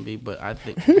third was going to be, but I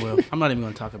think, well, I'm not even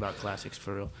going to talk about classics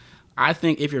for real. I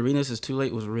think If Your Venus Is Too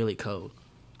Late was really cold,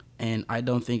 and I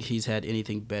don't think he's had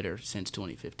anything better since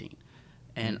 2015.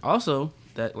 And also,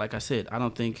 that, like I said, I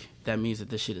don't think that means that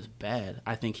this shit is bad.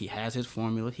 I think he has his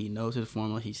formula, he knows his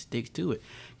formula, he sticks to it.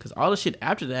 Because all the shit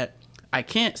after that, I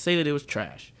can't say that it was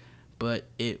trash, but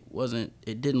it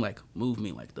didn't like move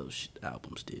me like those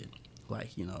albums did.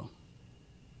 Like,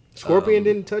 Scorpion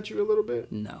didn't touch you a little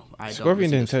bit. no, I don't.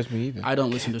 Scorpion listen didn't to- touch me either. I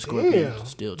don't listen to Scorpion Damn,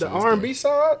 still. To the this R&B day.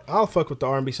 side, I'll fuck with the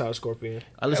R&B side of Scorpion.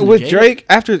 I listen With to Jada. Drake,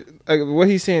 after what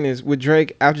he's saying is, with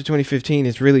Drake after 2015,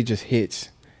 it's really just hits.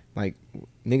 Like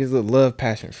niggas love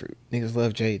Passion Fruit. Niggas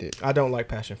love Jaded. I don't like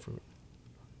Passion Fruit.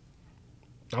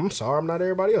 I'm sorry, I'm not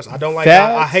everybody else. I don't like.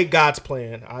 Facts? I hate God's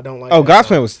Plan. I don't like. Oh, that God's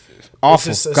song. Plan was It's awful.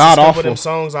 just- it's God just a couple of awful. them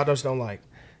songs I just don't like.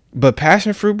 But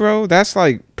Passion Fruit, bro, that's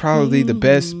like probably the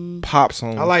best pop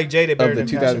song. I like Jaded better Of the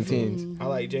than Passion 2010s. Fruit. I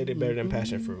like Jaded better than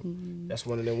Passion Fruit. That's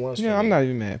one of them ones. Yeah, for I'm me. not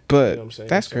even mad, but You know what I'm saying?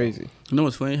 that's So- crazy. You know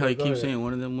what's funny? How you Go keep ahead. saying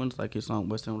one of them ones, like his song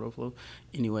Western Road Flow.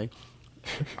 Anyway,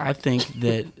 I think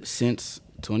that since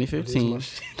 2015,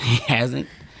 he hasn't.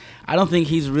 I don't think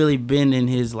he's really been in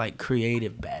his like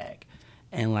creative bag.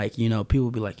 And like, people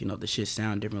be like, the shit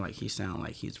sound different. Like he sound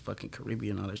like he's fucking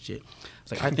Caribbean and all that shit.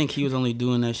 It's like, I think he was only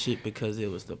doing that shit because it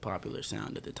was the popular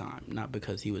sound at the time, not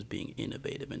because he was being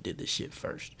innovative and did the shit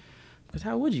first. Because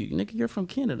how would you? Nigga, you're from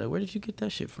Canada. Where did you get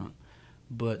that shit from?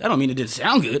 But I don't mean it didn't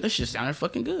sound good. That shit sounded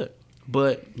fucking good.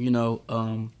 But,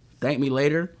 Thank Me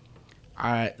Later.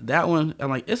 That one, I'm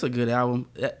like, it's a good album.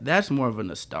 That's more of a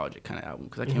nostalgic kind of album.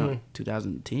 Because I came out in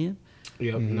 2010.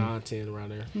 Yep, 9, 10 around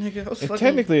there. Nigga, I was fucking...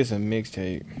 Technically, it's a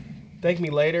mixtape. Thank Me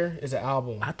Later is an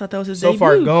album. I thought that was his So debut.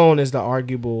 Far Gone is the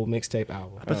arguable mixtape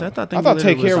album. I thought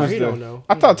Take Care was He the. don't know.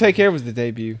 I thought Take Care was the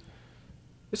debut.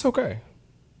 It's okay.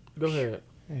 Go ahead.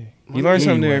 You learn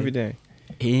something new Anyway. every day.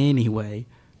 Anyway,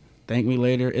 Thank Me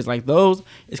Later. It's like those.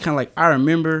 It's kind of like I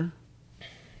remember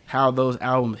how those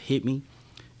albums hit me,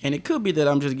 and it could be that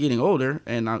I'm just getting older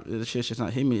and the shit's just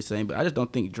not hitting me the same. But I just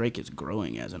don't think Drake is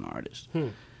growing as an artist.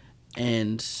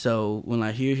 And so when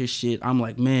I hear his shit, I'm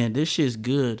like, man, this shit's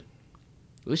good.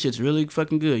 This shit's really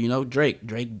fucking good. Drake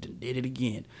did it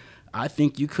again. I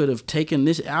think you could have taken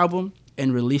this album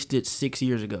and released it 6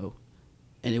 years ago,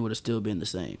 and it would have still been the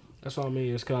same. That's what I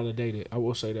mean. It's kind of dated. I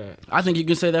will say that. I think you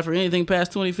can say that for anything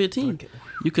past 2015. Okay.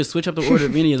 You could switch up the order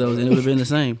of any of those, and it would have been the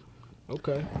same.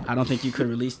 Okay. I don't think he could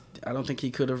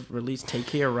have released Take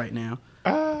Care right now.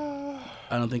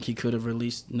 I don't think he could have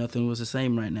released Nothing Was the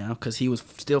Same right now because he was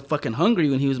still fucking hungry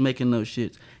when he was making those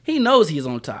shits. He knows he's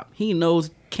on top. He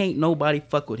knows can't nobody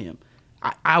fuck with him.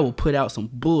 I will put out some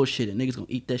bullshit and niggas gonna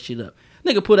eat that shit up.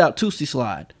 Nigga put out Tootsie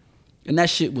Slide, and that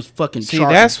shit was fucking. See,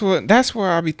 charting. that's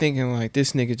where I be thinking like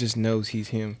this nigga just knows he's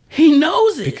him. He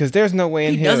knows it because there's no way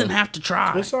in hell he doesn't have to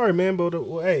try. I'm sorry, man, but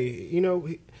hey,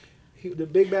 the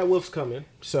big bad wolf's coming,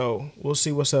 so we'll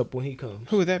see what's up when he comes.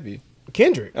 Who would that be?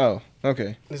 Kendrick. Oh,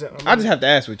 okay. I just have to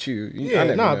ask with you.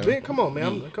 Big, come on,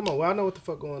 man. Come on. Well, I know what the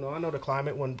fuck going on. I know the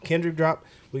climate. When Kendrick drop,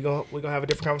 we gonna have a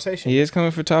different conversation. He is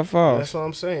coming for top 5. That's what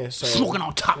I'm saying. So smoking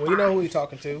on top. Well, you know who he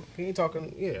talking to. He ain't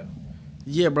talking. Yeah.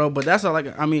 Yeah, bro. But that's all. I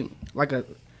don't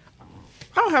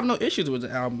have no issues with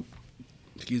the album.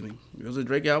 Excuse me. It was a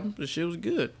Drake album. The shit was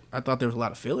good. I thought there was a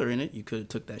lot of filler in it. You could have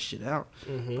took that shit out.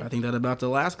 But I think that about the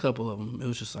last couple of them. It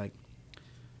was just like.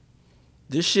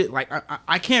 This shit, like,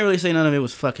 I can't really say none of it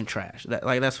was fucking trash.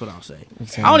 That's what I'll say.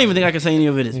 Exactly. I don't even think I can say any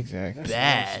of it is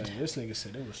bad. This nigga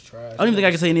said it was trash. I don't even think I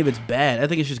can say any of it's bad. I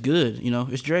think it's just good.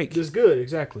 It's Drake. It's good,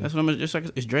 exactly. That's what I'm just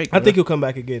like. It's Drake. I think he'll come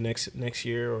back again next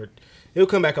year, or he'll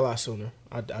come back a lot sooner.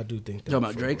 I do think that. Talking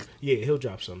about Drake? Yeah, he'll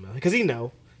drop something else because he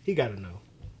gotta know.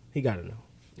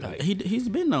 Like, he's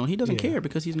been known. He doesn't care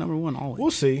because he's number one always.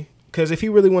 We'll see. Because if he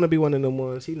really want to be one of them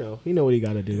ones, he know what he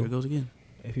got to do. Here it goes again.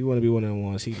 If he want to be one of them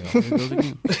ones, he know. Here it goes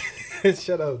again.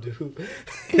 Shut up, dude.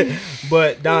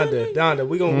 But Donda,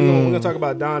 we gonna talk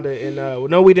about Donda, and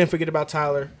no, we didn't forget about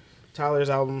Tyler's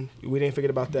album. We didn't forget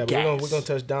about that. But we're gonna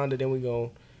touch Donda, then we gonna.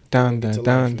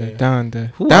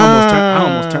 Donda. I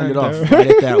almost turned it off right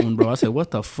at that one, bro. I said,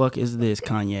 "What the fuck is this,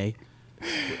 Kanye?"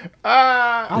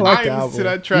 I like the album.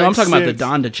 No, I'm talking about the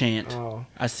Donda chant. Oh.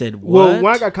 I said, "What?" Well,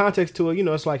 when I got context to it,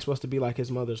 it's like supposed to be like his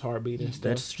mother's heartbeat and stuff.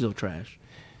 That's still trash.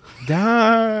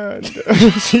 Donda.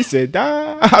 She said,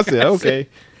 "Donda." I said, "Okay."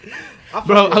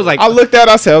 Bro, I was like, I looked at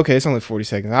it, I said, "Okay, it's only 40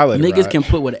 seconds. I'll let it niggas ride." can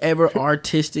put whatever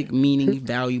artistic meaning,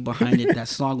 value behind it. That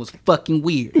song was fucking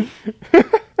weird.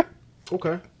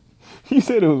 Okay. You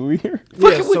said it was weird.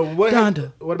 Yeah, so what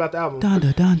about the album?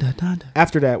 Donda.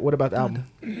 After that, what about the album?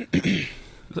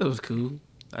 That was cool.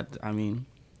 I mean,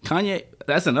 Kanye,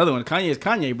 that's another one. Kanye is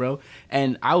Kanye, bro.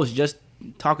 And I was just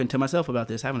talking to myself about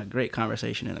this, having a great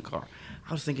conversation in the car.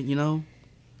 I was thinking,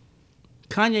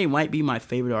 Kanye might be my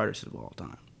favorite artist of all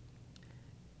time.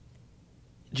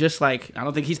 Just like, I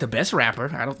don't think he's the best rapper.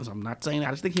 I'm not saying that.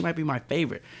 I just think he might be my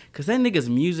favorite. Because that nigga's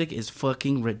music is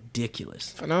fucking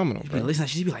ridiculous. Phenomenal, bro. Listen,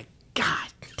 she'd be like, God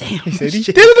damn. He said he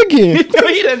did it again.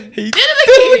 he did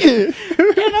it again.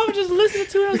 And I was just listening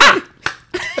to it.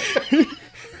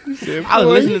 I was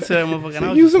listening to that motherfucker. And I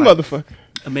was use a motherfucker.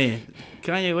 Man,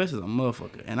 Kanye West is a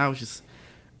motherfucker. And I was just,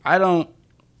 I don't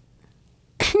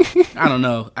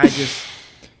know. I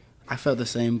felt the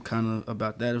same kind of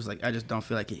about that. It was like, I just don't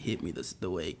feel like it hit me the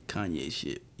way Kanye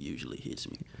shit usually hits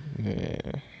me.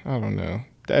 Yeah, I don't know.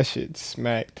 That shit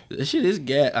smacked. That shit is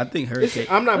gat. I think Hurricane.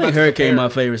 I'm not. Hurricane my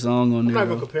favorite song on there. I'm not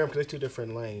gonna compare them because they're two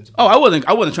different lanes. Oh, I wasn't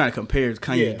trying to compare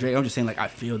Kanye and Drake. I'm just saying like I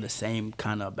feel the same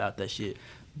kind of about that shit.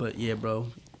 But yeah, bro,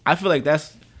 I feel like I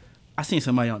seen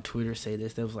somebody on Twitter say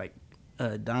this. That was like,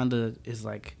 Donda is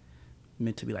like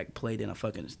meant to be like played in a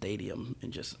fucking stadium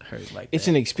and just heard like. It's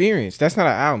an experience. That's not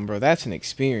an album, bro. That's an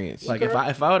experience. Like if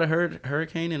I would have heard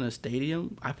Hurricane in a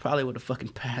stadium, I probably would have fucking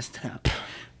passed out.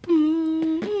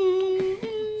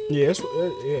 Yeah,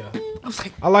 yeah.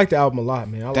 I like the album a lot,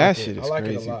 man. I that like shit it. is I like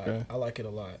crazy, it a lot. bro. I like it a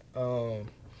lot.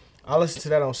 I listen to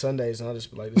that on Sundays, and I'll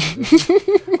just be like,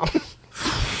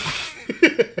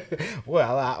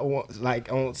 well, like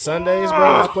on Sundays,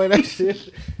 bro, I play that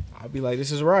shit. I'll be like,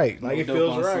 this is right. Like, it dope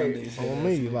feels on right Sundays, on yeah,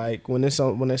 me. that's it. Like, when it's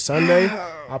Sunday,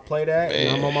 I play that,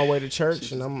 and I'm on my way to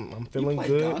church, and I'm feeling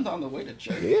good. On the way to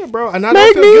church. Yeah, bro, and I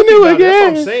Make don't feel me guilty new about it. That's what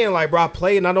again. I'm saying. Like, bro, I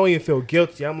play and I don't even feel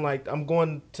guilty. I'm like, I'm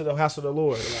going to the house of the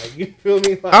Lord. Like, you feel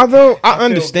me? Like, Although I feel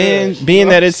understand, good. being You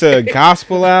know that what it's I'm a saying?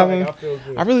 gospel Like, album, I feel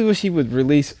good. I really wish he would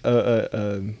release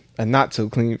a not so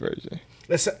clean version.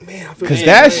 Man, I feel Because the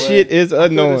that same way. shit is I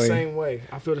feel the annoying. same way.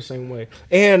 I feel the same way.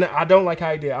 And I don't like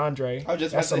how he did Andre. I was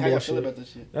just about That's to some say how y'all feel bullshit. about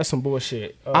this shit. That's some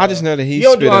bullshit. I just know that he You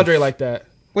don't do spit a- Andre like that.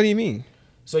 What do you mean?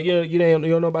 So you don't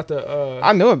know about the.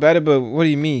 I know about it, but what do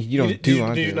you mean? You don't do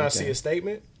Andre Did you not like see that? his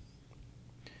statement?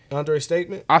 Andre's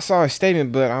statement. I saw a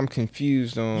statement, but I'm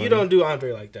confused on. You don't do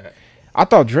Andre like that. I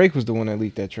thought Drake was the one that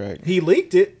leaked that track. He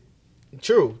leaked it.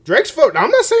 True. Drake's fucked. I'm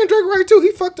not saying Drake right too.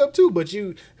 He fucked up too. But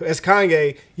you, as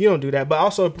Kanye, you don't do that. But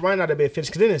also, it might not have been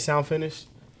finished because it didn't sound finished.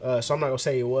 So I'm not gonna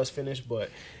say it was finished, but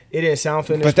it didn't sound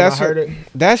finished. But when that's I heard it.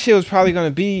 that shit was probably gonna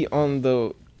be on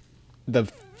the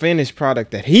finished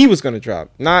product that he was gonna drop,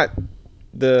 not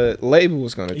the label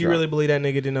was gonna You drop. really believe that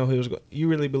nigga didn't know he was going? You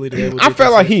really believe that? They would I get felt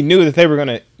that like shit? he knew that they were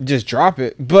gonna just drop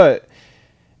it, but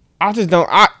I just don't.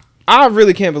 I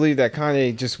really can't believe that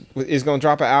Kanye just is gonna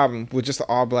drop an album with just an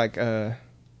all black. Nigga,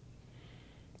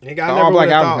 I all never black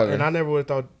would have album thought, cover. and I never would have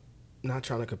thought. Not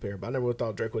trying to compare, but I never would have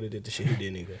thought Drake would have did the shit he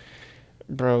did, nigga.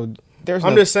 Bro, there's.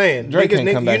 I'm no, just saying, Drake can't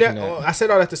come back you from that. I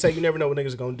said all that to say you never know what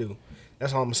niggas gonna do.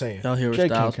 That's all I'm saying. Y'all hear what Drake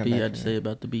can't Styles come P back had to from say that.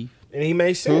 about the beef? And he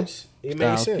made sense. It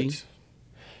made Styles P. sense.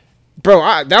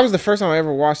 Bro, that was the first time I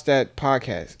ever watched that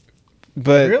podcast.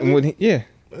 But Really? when yeah,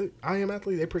 I Am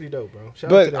Athlete, they pretty dope, bro.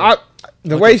 Shout out to but them. the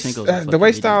Fucking way Cinco's a the fucking way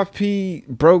idiot. Styles P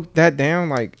broke that down,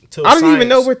 like To I don't even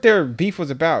know science. what their beef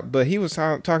was about. But he was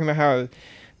talking about how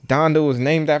Donda was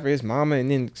named after his mama,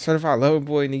 and then Certified Lover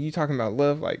Boy, and then you talking about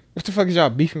love. Like, what the fuck is y'all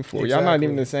beefing for? Y'all not Exactly. even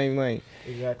in the same lane.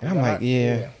 Exactly. And I'm like,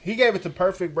 yeah. He gave it the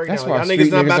perfect breakdown. That's Like, why y'all niggas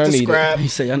street not niggas about don't to need it. scrap. He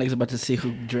said y'all niggas about to see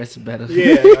who dressed better.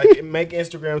 Yeah, like make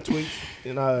Instagram tweets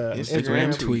and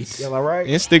Instagram tweets. Y'all all right?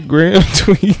 Instagram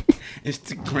tweet.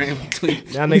 Instagram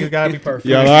tweet. Y'all niggas gotta be perfect.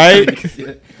 Y'all right?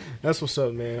 Yeah. That's what's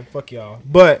up, man. Fuck y'all.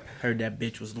 But Heard that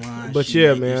bitch was lying. But She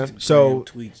yeah, made man. Instagram So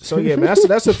tweets. yeah, man.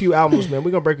 That's a few albums, man. We're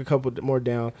gonna break a couple more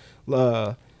down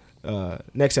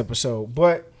next episode.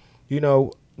 But you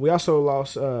know, we also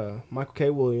lost Michael K.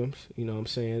 Williams. You know what I'm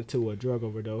saying, to a drug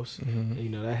overdose. You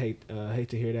know, I hate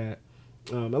to hear that.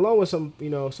 Along with some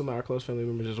of our close family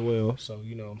members as well. So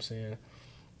you know what I'm saying,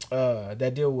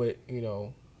 that deal with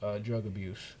drug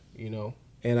abuse. You know,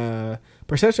 and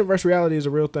perception versus reality is a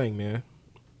real thing, man.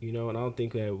 You know, and I don't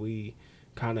think that we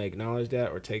kind of acknowledge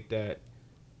that or take that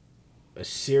as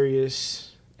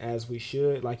serious as we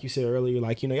should. Like you said earlier,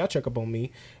 like, y'all check up on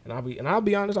me, and I'll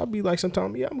be honest, I'll be like,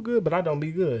 sometimes, yeah, I'm good, but I don't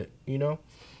be good,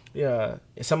 Yeah,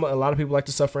 and a lot of people like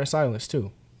to suffer in silence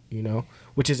too,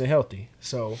 which isn't healthy.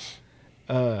 So,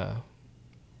 I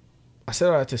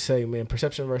said all that to say, man,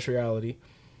 perception versus reality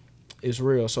is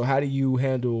real. So how do you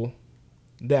handle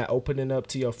that, opening up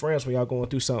to your friends when y'all going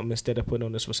through something instead of putting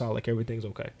on this facade like everything's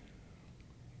okay?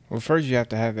 Well, first you have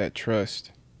to have that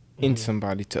trust in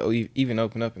somebody to even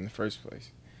open up in the first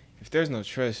place. If there's no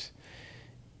trust,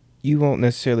 you won't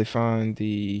necessarily find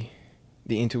the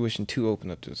intuition to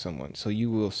open up to someone. So you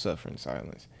will suffer in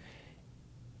silence.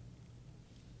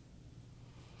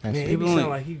 That's Man, it. it be People sound ain't-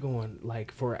 like he going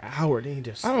like for an hour, then he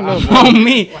just I don't know, stop. On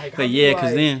me. Like, But I'll be yeah,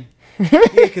 because like- then.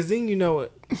 Yeah, because then you know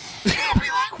it.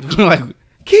 like,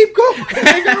 Keep going.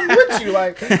 Nigga, I'm with you.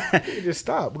 Like, you just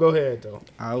stop. Go ahead, though.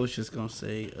 I was just going to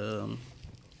say,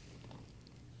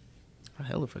 I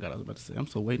hella forgot what I was about to say. I'm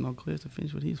still waiting on Quiz to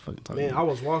finish what he's fucking talking Man, I about.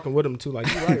 was walking with him, too. Like,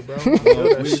 you right, bro. I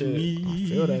feel that shit. I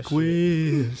feel that shit.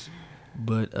 Quiz.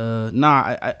 But,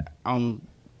 nah,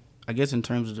 I guess in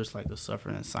terms of just like the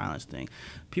suffering and silence thing,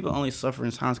 people only suffer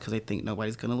in silence because they think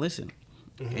nobody's going to listen.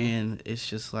 And it's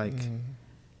just like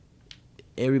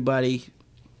everybody,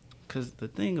 because the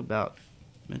thing about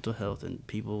mental health and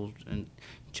people and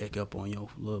check up on your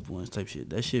loved ones type shit,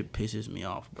 that shit pisses me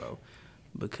off, bro.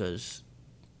 Because,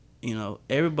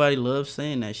 everybody loves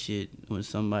saying that shit when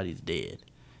somebody's dead.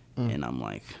 And I'm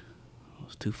like,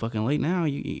 it's too fucking late now.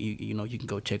 You can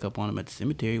go check up on them at the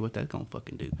cemetery. What that's gonna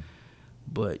fucking do?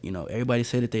 But, everybody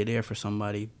say that they're there for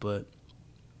somebody, but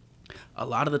a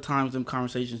lot of the times them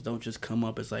conversations don't just come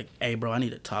up as like, hey, bro, I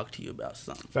need to talk to you about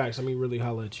something. Facts. I mean, really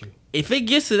holler at you. If it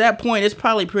gets to that point, it's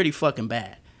probably pretty fucking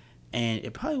bad. And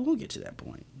it probably won't get to that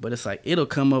point. But it's like, it'll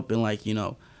come up in like,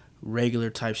 regular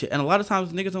type shit. And a lot of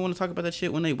times niggas don't want to talk about that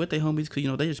shit when they with their homies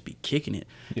because, they just be kicking it.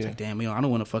 Yeah. It's like, damn, I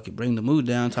don't want to fucking bring the mood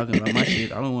down talking about my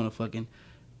shit. I don't want to fucking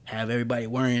have everybody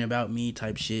worrying about me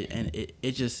type shit. And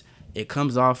it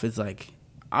comes off as like,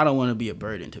 I don't want to be a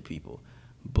burden to people.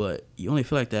 But you only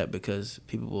feel like that because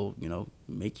people will,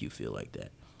 make you feel like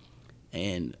that.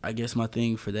 And I guess my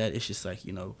thing for that is just like,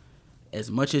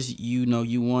 as much as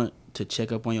you want to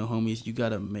check up on your homies, you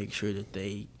gotta make sure that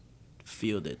they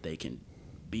feel that they can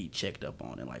be checked up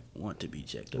on and like want to be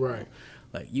checked up on.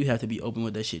 Like you have to be open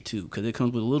with that shit too, because it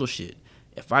comes with little shit.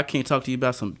 If I can't talk to you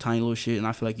about some tiny little shit and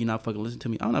I feel like you're not fucking listening to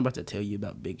me, I'm not about to tell you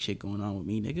about big shit going on with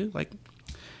me, nigga. Like,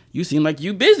 you seem like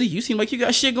you busy. You seem like you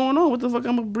got shit going on. What the fuck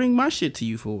I'm gonna bring my shit to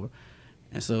you for?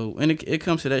 And so when it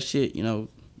comes to that shit,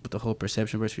 with the whole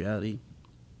perception versus reality,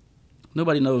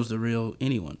 nobody knows the real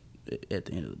anyone at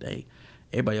the end of the day.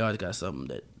 Everybody always got something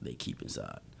that they keep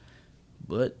inside.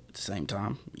 But at the same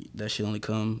time, that shit only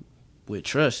come with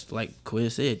trust, like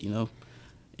Quiz said, and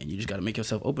you just got to make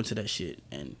yourself open to that shit.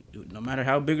 And no matter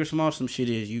how big or small some shit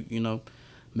is, you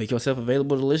make yourself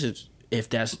available to listen. If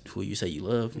that's who you say you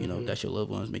love, that's your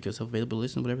loved ones, make yourself available to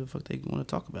listen to whatever the fuck they want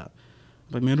to talk about.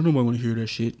 Like, man, I don't nobody want to hear that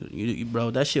shit.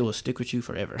 Bro, that shit will stick with you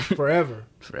forever. Forever.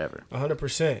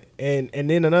 100%. And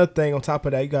then another thing on top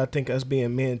of that, you got to think us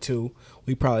being men too.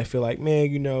 We probably feel like,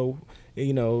 man,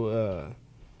 I'm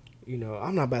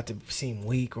not about to seem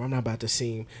weak or I'm not about to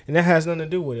seem, and that has nothing to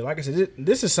do with it. Like I said,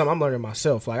 this is something I'm learning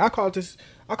myself. Like I called this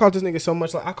nigga so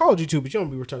much. Like I called you too, but you don't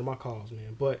be returning my calls,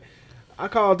 man. But I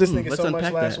called this nigga so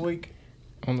much last week.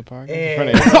 On the podcast?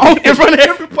 In front of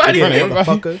everybody. In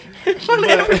front of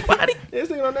everybody. This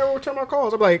nigga don't never return my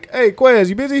calls. I'm like, hey, Quez,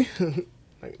 you busy?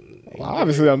 Well,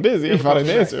 obviously I'm busy if I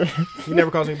didn't answer. He never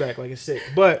calls me back, like it's sick.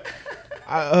 But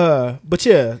yeah,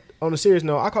 on a serious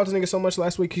note, I called this nigga so much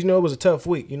last week because, it was a tough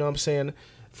week. You know what I'm saying?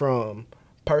 From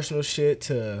personal shit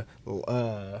to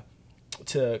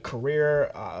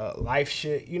career, life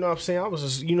shit. You know what I'm saying? I was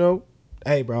just,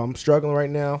 hey, bro, I'm struggling right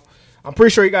now. I'm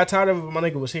pretty sure he got tired of it, but my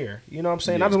nigga was here. You know what I'm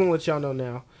saying? Yeah. I just want to let y'all know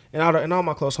now. And all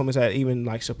my close homies that even,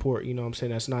 like, support, you know what I'm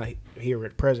saying, that's not here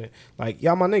at present. Like,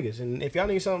 y'all my niggas. And if y'all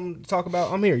need something to talk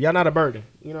about, I'm here. Y'all not a burden.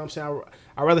 You know what I'm saying?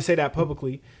 I'd rather say that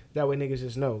publicly. That way niggas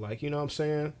just know. Like, you know what I'm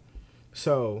saying?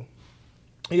 So,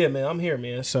 yeah, man, I'm here,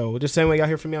 man. So, the same way y'all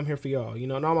here for me, I'm here for y'all.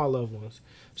 And all my loved ones.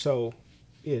 So,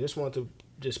 yeah, just wanted to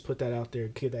just put that out there,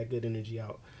 get that good energy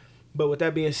out. But with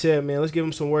that being said, man, let's give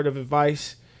them some word of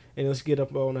advice. And let's get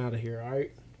up on out of here, all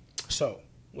right? So,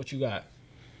 what you got?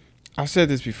 I've said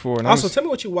this before. And also, tell me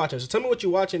what you watching. So, tell me what you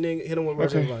watching, then hit them with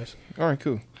words of advice. All right,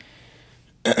 cool.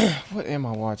 What am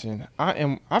I watching?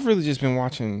 I've really just been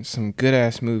watching some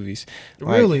good-ass movies.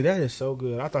 Really? That is so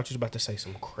good. I thought you was about to say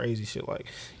some crazy shit. Like,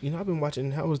 I've been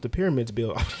watching, how was the Pyramids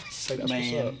built? Say that's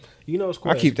man. What's up. It's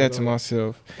cool. I keep that to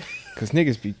myself. Because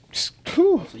niggas be...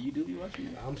 Whew. So you do be watching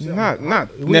it?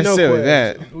 Not necessarily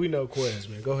that. We know Quez,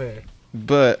 man. Go ahead.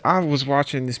 But I was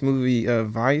watching this movie,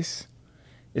 Vice.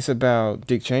 It's about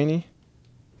Dick Cheney.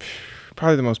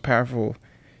 Probably the most powerful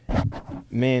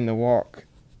man to walk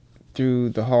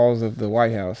through the halls of the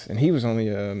White House. And he was only,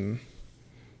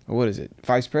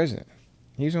 vice president.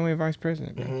 He was only a vice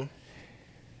president. Mm-hmm.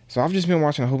 So I've just been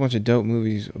watching a whole bunch of dope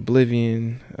movies.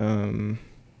 Oblivion,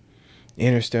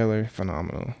 Interstellar,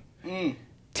 phenomenal.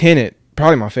 Tenet,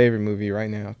 probably my favorite movie right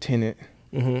now. Tenet.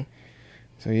 Mm-hmm.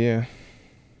 So, yeah.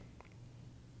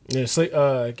 Yeah,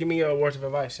 so give me your words of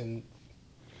advice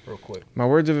real quick. My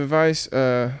words of advice,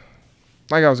 like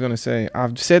I was going to say,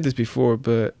 I've said this before,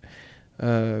 but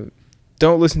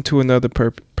don't listen to another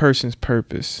person's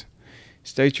purpose.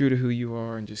 Stay true to who you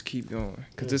are and just keep going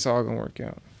because it's all going to work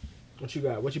out. What you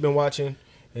got? What you been watching?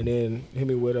 And then hit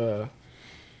me with I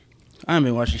ain't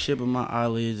been watching shit but my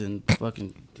eyelids and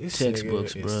fucking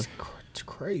textbooks, bro. It's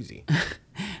crazy.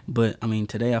 But, I mean,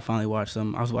 today I finally watched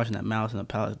something. I was watching that Malice in the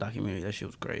Palace documentary. That shit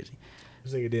was crazy.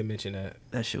 This nigga did mention that.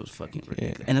 That shit was fucking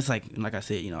ridiculous. Yeah. And it's like I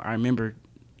said, I remember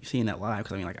seeing that live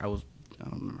because, I don't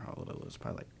remember how old I was.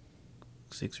 Probably like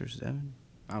 6 or 7.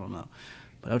 I don't know.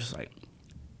 But I was just like,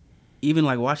 even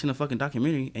like watching the fucking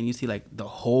documentary and you see like the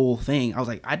whole thing, I was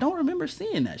like, I don't remember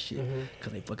seeing that shit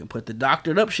because they fucking put the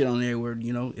doctored up shit on there where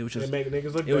it was just make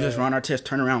niggas look it was just Ron Artest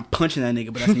turn around punching that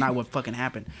nigga, but that's not what fucking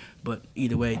happened. But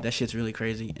either way, that shit's really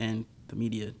crazy and the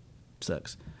media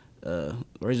sucks.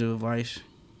 Words of advice.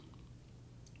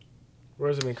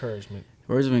 Words of encouragement.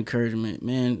 Words of encouragement,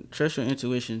 man. Trust your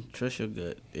intuition. Trust your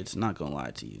gut. It's not gonna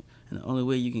lie to you. And the only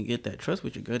way you can get that trust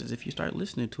with your gut is if you start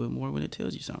listening to it more when it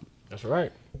tells you something. That's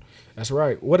right. That's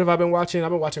right. What have I been watching?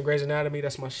 I've been watching Grey's Anatomy.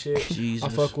 That's my shit. Jesus. I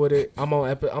fuck with it. I'm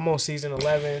on season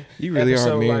 11. You really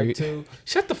are married. Like 2.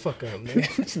 Shut the fuck up, man.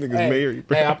 This nigga's married,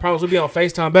 bro. Hey, I promise we'll be on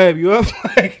FaceTime, babe. You up?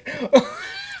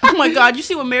 Oh my God! You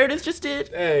see what Meredith just did?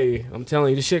 Hey, I'm telling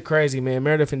you, this shit crazy, man.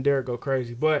 Meredith and Derek go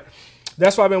crazy. But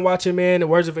that's what I've been watching, man. The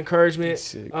words of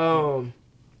encouragement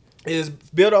is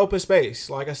build an open space.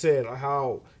 Like I said,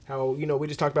 how how we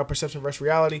just talked about perception versus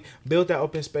reality. Build that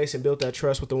open space and build that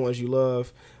trust with the ones you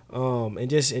love, and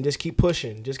just keep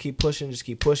pushing. Just keep pushing. Just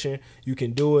keep pushing. You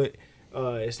can do it.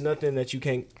 It's nothing that you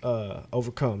can't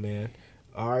overcome, man.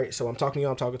 All right, so I'm talking to you.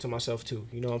 I'm talking to myself too.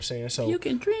 You know what I'm saying? So You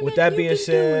can dream with it, that you being can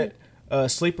do said,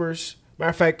 sleepers. Matter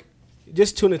of fact,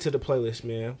 just tune into the playlist,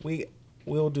 man.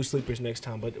 We'll do sleepers next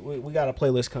time, but we got a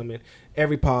playlist coming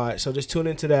every pod, so just tune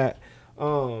into that.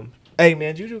 Hey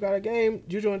man, Juju got a game.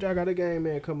 Juju and Ja got a game,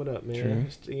 man, coming up, man.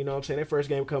 You know what I'm saying? Their first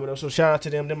game coming up. So shout out to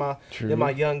them. They're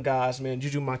my young guys, man.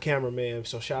 Juju my cameraman.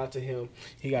 So shout out to him.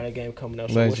 He got a game coming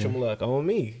up. So Legend. wish him luck. On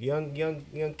me.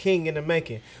 Young king in the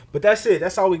making. But that's it.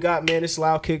 That's all we got, man. It's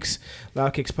Loud Kicks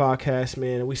podcast,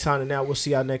 man. We signing out. We'll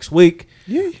see y'all next week.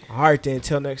 Yeah. All right then.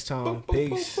 Until next time.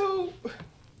 Peace.